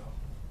farmers. So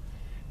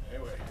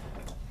anyway.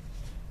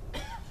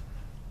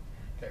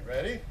 Okay,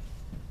 ready?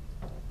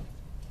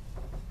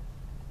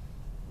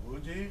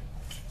 Wuji,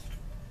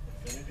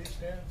 infinity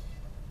stance.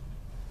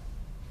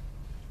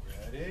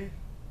 Ready?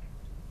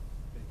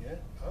 Begin,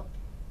 up.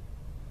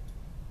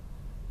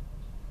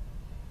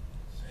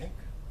 Sink.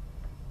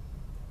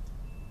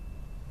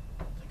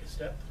 Take a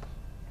step.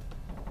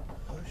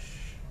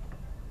 Push.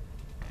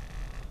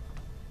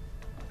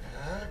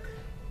 Back.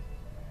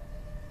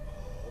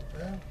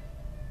 Open.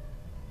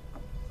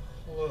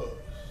 Close.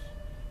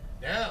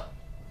 Now,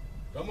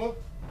 don't move.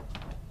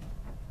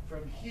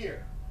 From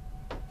here,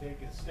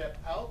 take a step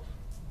out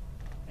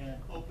and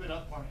open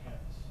up our hands.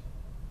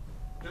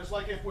 Just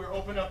like if we're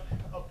opening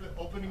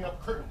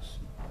up curtains.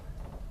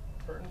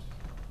 Curtains.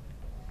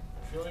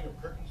 The feeling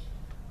of curtains.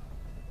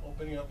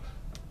 Opening up.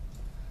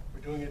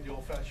 We're doing it the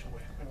old-fashioned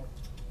way.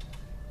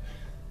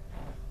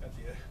 That's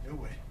the new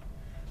way.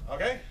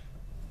 Okay?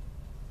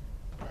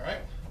 All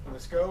right.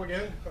 Let's go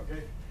again.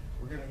 Okay.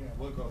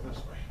 We'll go this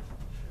way.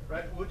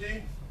 Right,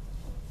 Wuji?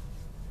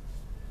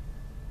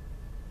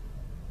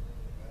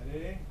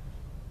 Ready?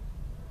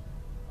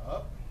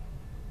 Up.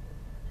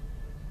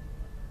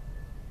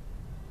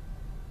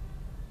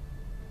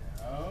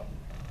 Down.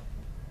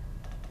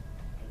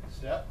 Take a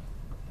step.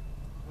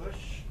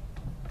 Push.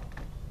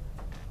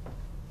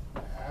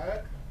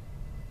 Back.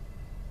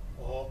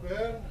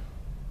 Open.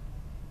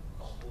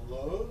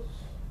 Close.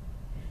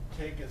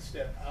 Take a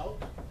step out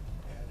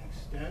and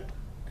extend.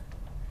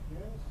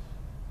 Yes.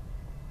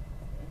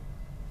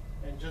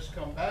 Okay. And just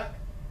come back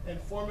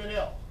and form an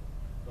L.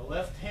 The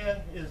left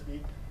hand is the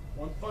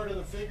one part of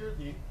the figure,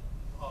 the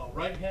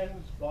right hand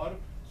is bottom,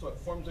 so it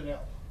forms an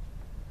L.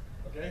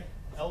 Okay?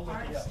 L with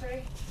the L.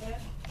 Straight,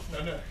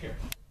 then? No, here.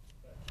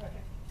 Okay.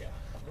 Yeah,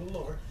 a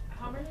little lower.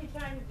 How many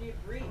times do you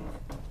breathe?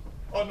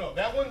 Oh no,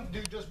 that one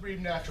just breathe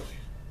naturally.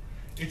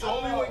 It's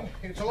only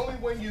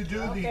when you do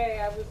the Okay,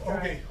 I was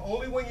trying.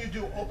 only when you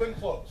do open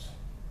close.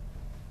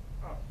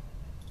 Oh.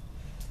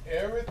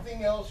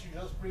 Everything else you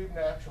just breathe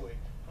naturally.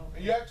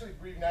 Okay. You actually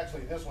breathe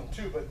naturally this one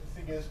too, but the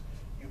thing is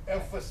you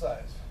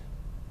emphasize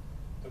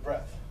the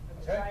breath. I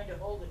was Okay? trying to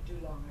hold it too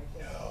long, I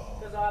think. No.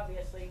 Because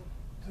obviously,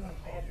 Don't I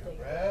hold have your to take-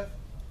 breath.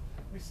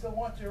 We still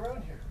want you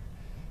around here.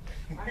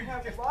 I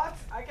have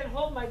lots, I can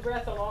hold my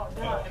breath a long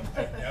time.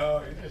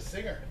 No, you're just a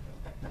singer.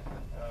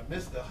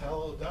 Missed the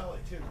Hello Dolly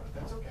too, but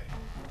that's okay.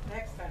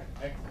 Next time.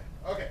 Next time.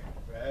 Okay,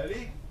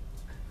 ready?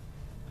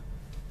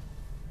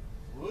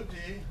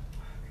 Woody.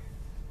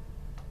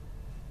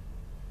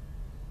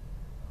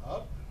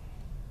 Up.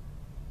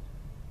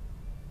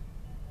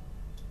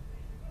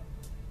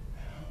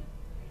 Down.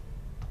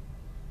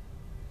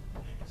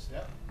 Take a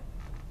step.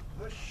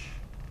 Push.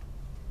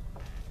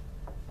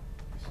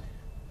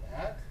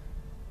 Back.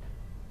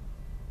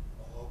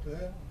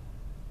 Open.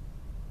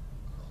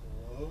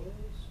 Close.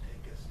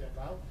 Take a step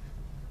out.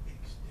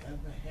 Extend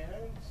the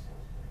hands.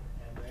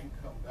 And then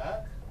come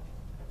back.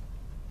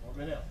 1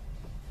 minute.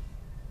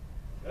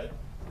 Good?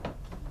 All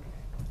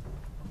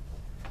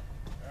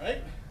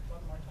right?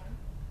 One more time.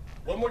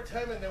 One more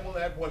time and then we'll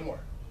add one more.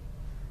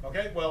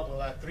 Okay? Well,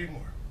 we'll add 3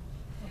 more.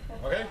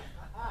 Okay?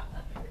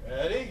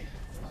 Ready?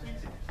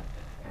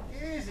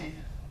 Easy. Easy.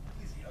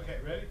 Easy. Okay,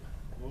 ready?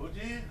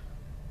 Woody.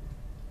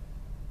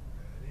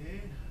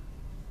 Ready.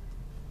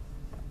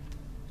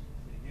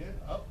 Begin.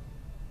 Up.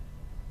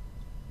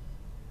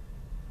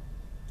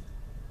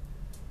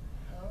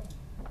 Down.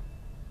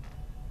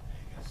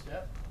 Take a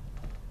step.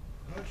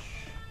 Push.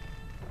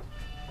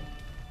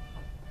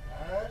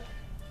 Back.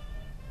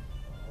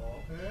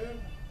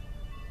 Open.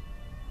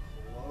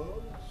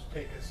 Close.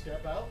 Take a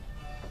step out.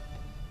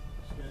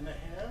 Extend the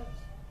hands.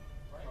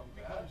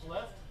 Right. Comes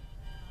left.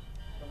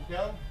 Comes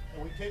down.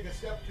 And we take a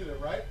step to the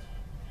right.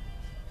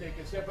 Take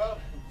a step out.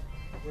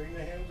 Bring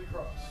the hands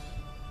across.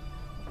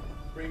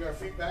 Bring our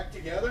feet back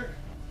together.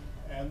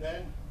 And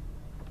then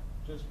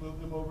just move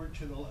them over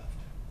to the left.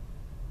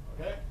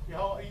 Okay? See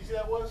how easy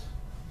that was?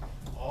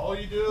 All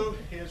you do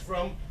is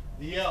from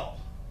the L.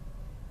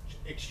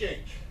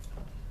 Exchange.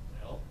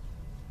 L.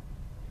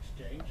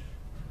 Exchange.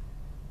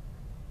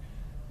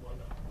 One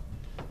up.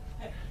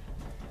 Here.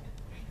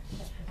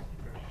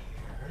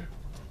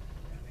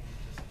 And then you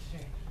just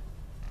exchange.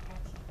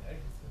 Okay,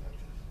 so that's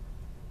just,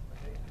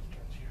 okay, this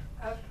turns here.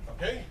 Up.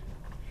 Okay?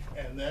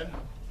 And then,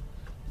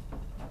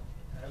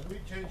 as we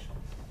change,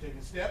 take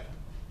a step,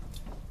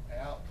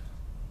 out.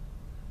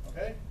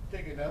 Okay?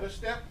 Take another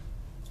step.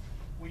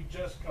 We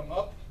just come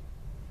up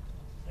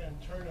and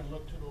turn and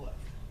look to the left.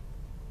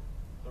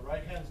 The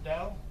right hand's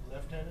down,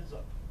 left hand is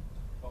up.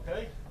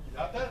 Okay? You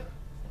got that?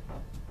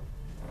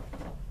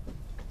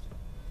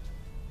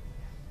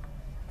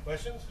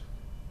 Questions?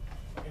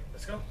 Okay,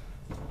 let's go.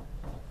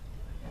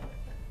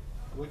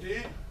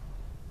 Woody?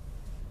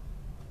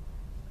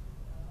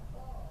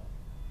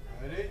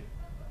 Ready?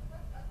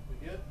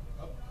 Begin.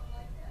 Up.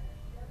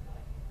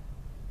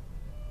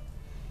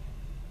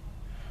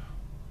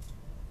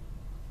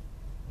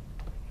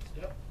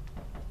 Step.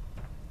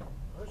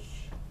 Push.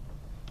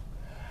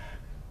 Back.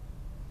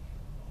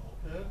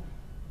 Open.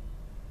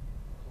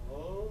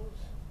 Close.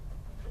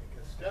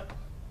 Take a step.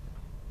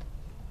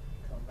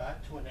 Come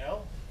back to an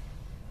L.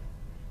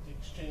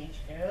 Exchange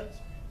hands.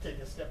 Take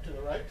a step to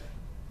the right.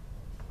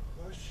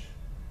 Push.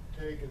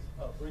 Take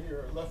a, bring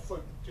your left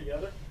foot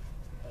together.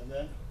 And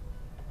then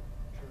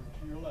turn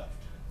to your left.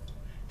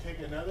 Take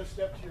another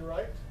step to your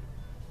right.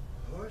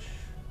 Push.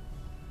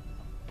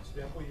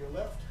 Step with your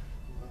left.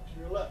 Look to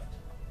your left.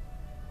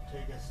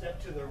 Take a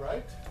step to the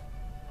right.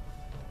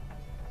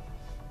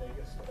 Take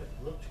a step.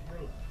 Look to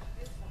your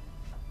left.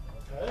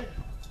 Okay.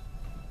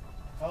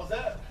 How's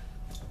that?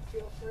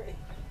 Feel free.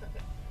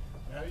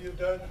 Now you've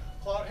done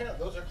clawed hands.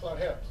 Those are clawed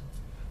hands.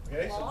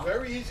 Okay, so Claw? it's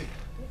very easy.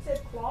 You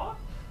said claw?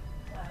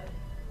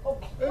 Oh,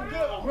 And good.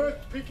 I'm gonna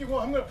pick you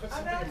one. I'm gonna put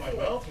I'm something in my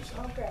not mouth or seeing.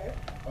 something. Okay.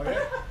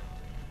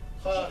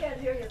 Okay. She can't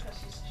hear you because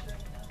she's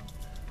chewing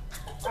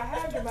gum. I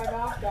had to, my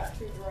mouth got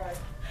too dry.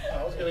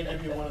 I was gonna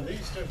give you one of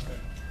these too.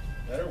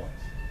 Better ones.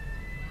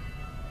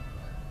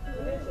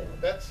 What is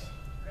it? That's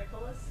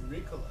Ricolas?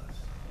 Ricolas.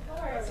 Oh,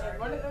 I haven't had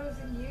one of those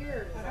in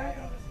years. Have I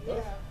had those?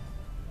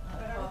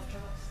 Yeah. Cough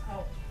drops.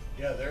 Oh,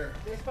 Yeah, they're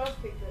they're supposed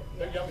to be good.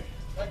 they're Yeah. yummy.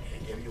 I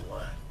can give you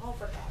one. Oh,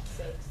 for God's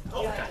sakes.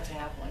 Oh, You have to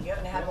have one. You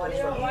haven't had one You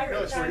know for what? No,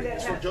 years. it's for, Kind of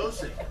it's for has-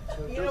 Josie.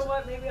 You know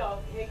what? Maybe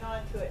I'll hang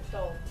on to it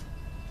till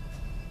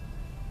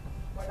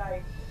when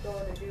I go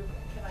to do.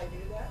 Can I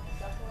do that?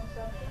 Suck on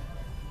something?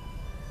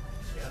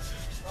 Yes.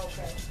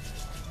 Okay.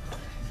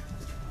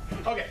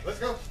 Okay, let's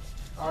go.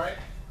 All right.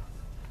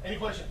 Any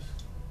questions?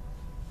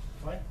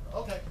 Fine.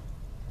 Okay.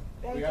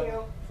 Thank We have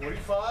you.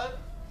 45.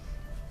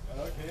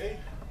 Okay.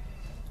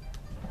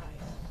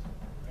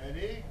 Nice.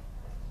 Ready?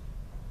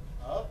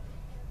 Up.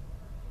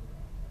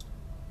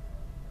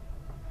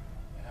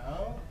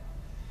 Down.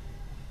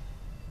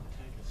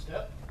 Take a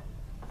step.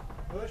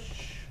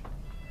 Push.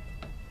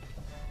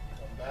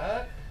 Come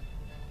back.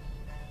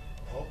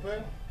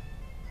 Open.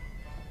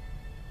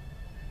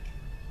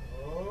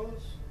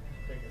 Close.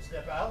 Take a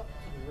step out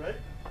to the right.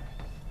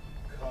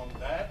 Come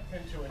back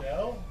into an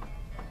L.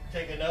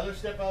 Take another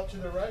step out to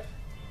the right.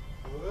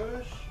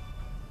 Push.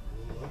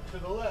 Look to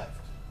the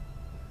left.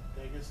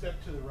 Take a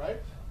step to the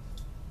right.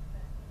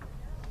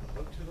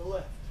 Look to the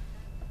left.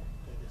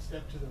 Take a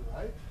step to the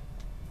right.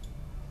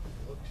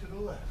 Look to the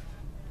left.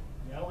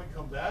 Now we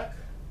come back.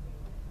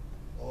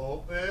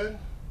 Open.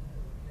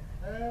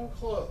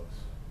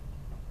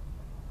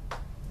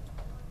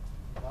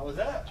 was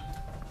that?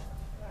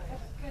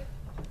 That's good.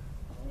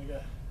 We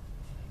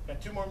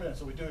got 2 more minutes,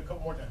 so we do it a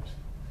couple more times.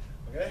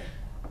 Okay?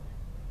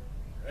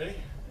 Ready?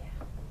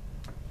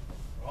 Yeah.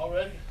 All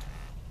ready?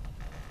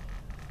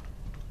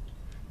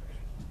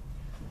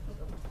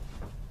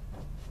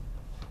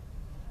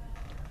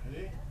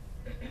 Ready?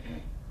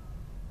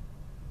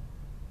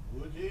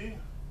 Woody.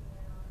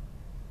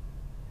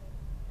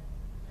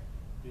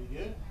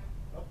 Begin.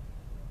 Up.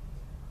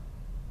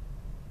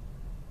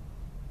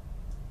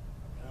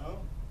 Down.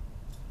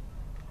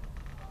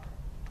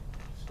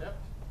 Step.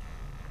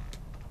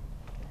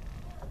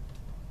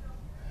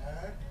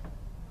 Back.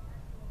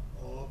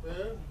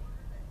 Open.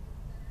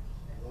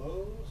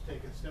 Close.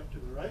 Take a step to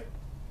the right.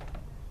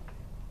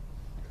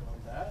 Come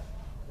back.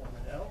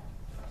 Coming down.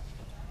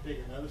 Take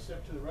another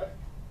step to the right.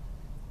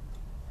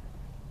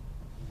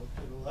 Look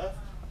to the left.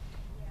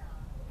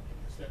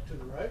 Take a step to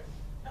the right.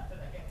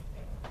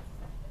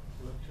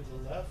 Look to the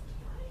left.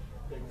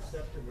 Take a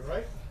step to the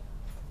right.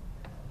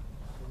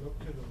 Look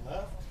to the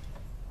left.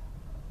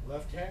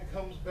 Left hand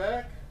comes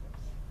back.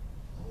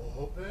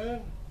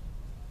 Open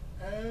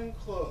and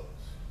close.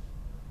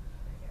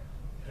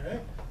 Okay?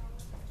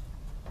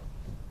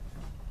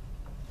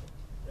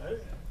 Got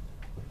it?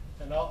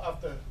 And I'll have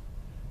to,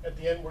 at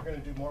the end, we're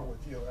going to do more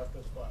with you after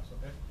this class,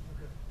 okay?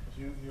 Because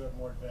you have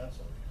more advanced,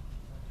 so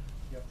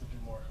you have to do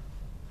more.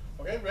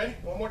 Okay, ready?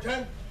 One more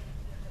time?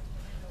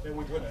 Then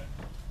we're going to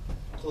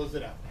close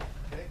it out.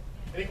 Okay?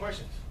 Any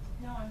questions?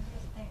 No, I'm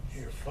good, thanks.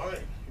 You're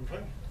fine. You're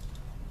fine?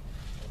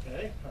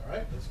 Okay, all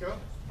right, let's go.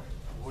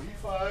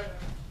 45.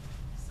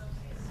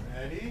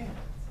 Ready?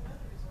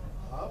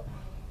 Up.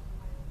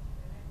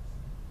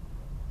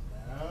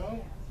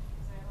 Down.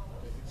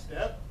 Take a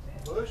step.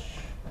 Push.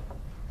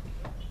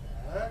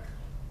 Back.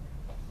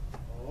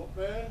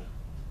 Open.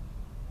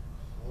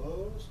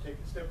 Close. Take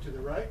a step to the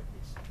right.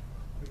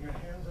 Bring your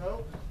hands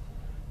out.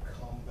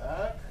 Come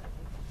back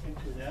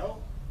into an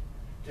L.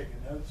 Take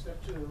another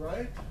step to the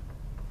right.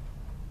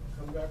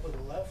 Come back with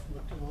the left.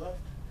 Look to the left.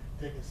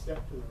 Take a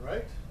step to the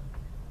right.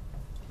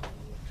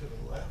 Look to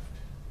the left.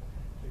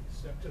 Take a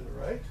step to the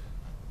right.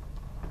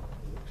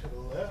 Look to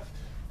the left.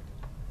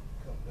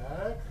 Come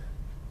back.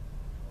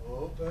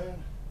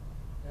 Open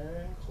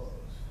and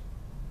close.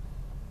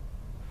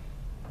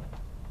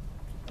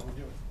 How we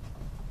doing?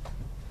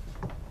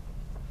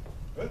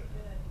 Good?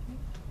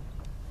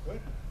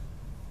 Good?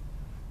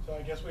 So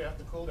I guess we have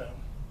to cool down.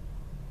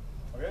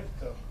 Okay,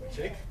 so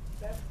shake.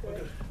 That's We'll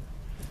good. do-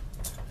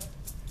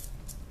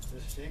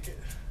 Just shake it.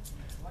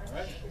 All right.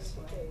 Okay,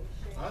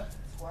 shake. Huh?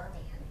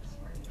 Swarmy.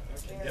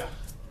 Okay, yeah.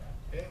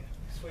 Okay,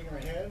 swing your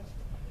hands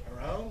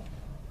around.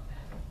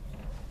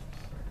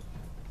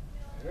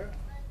 There.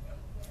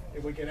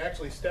 If we can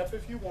actually step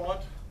if you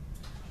want,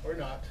 or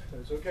not,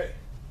 it's okay.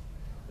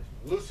 Just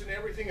loosen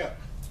everything up.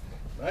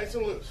 Nice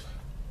and loose.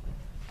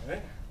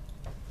 Okay?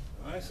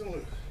 Nice and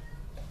loose.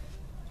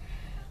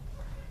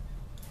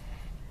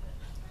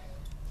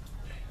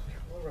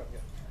 All right,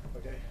 yeah.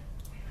 Okay.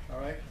 All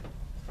right.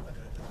 I'll do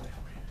it this way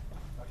for you.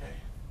 Okay.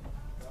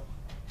 Go.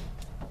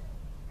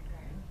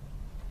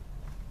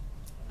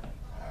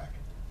 Back,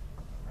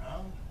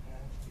 around,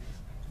 and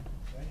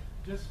okay.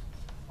 Just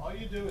all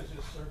you do is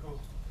just circle,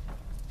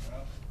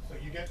 so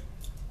you get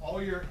all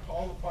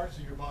the parts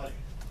of your body.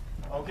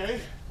 Okay.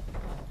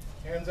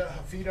 Hands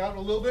out, feet out a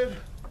little bit.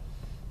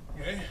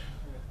 Okay.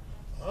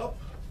 Up.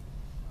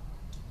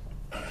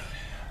 Up.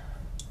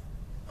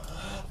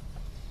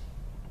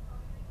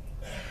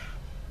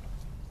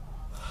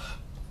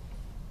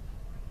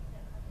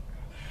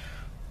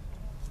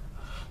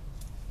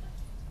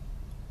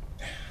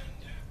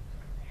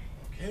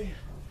 Okay,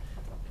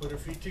 put her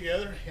feet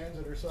together, hands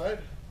at her side,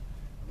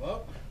 come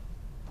up,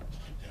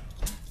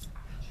 down.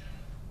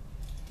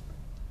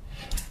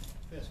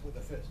 Fist with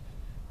a fist,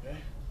 okay?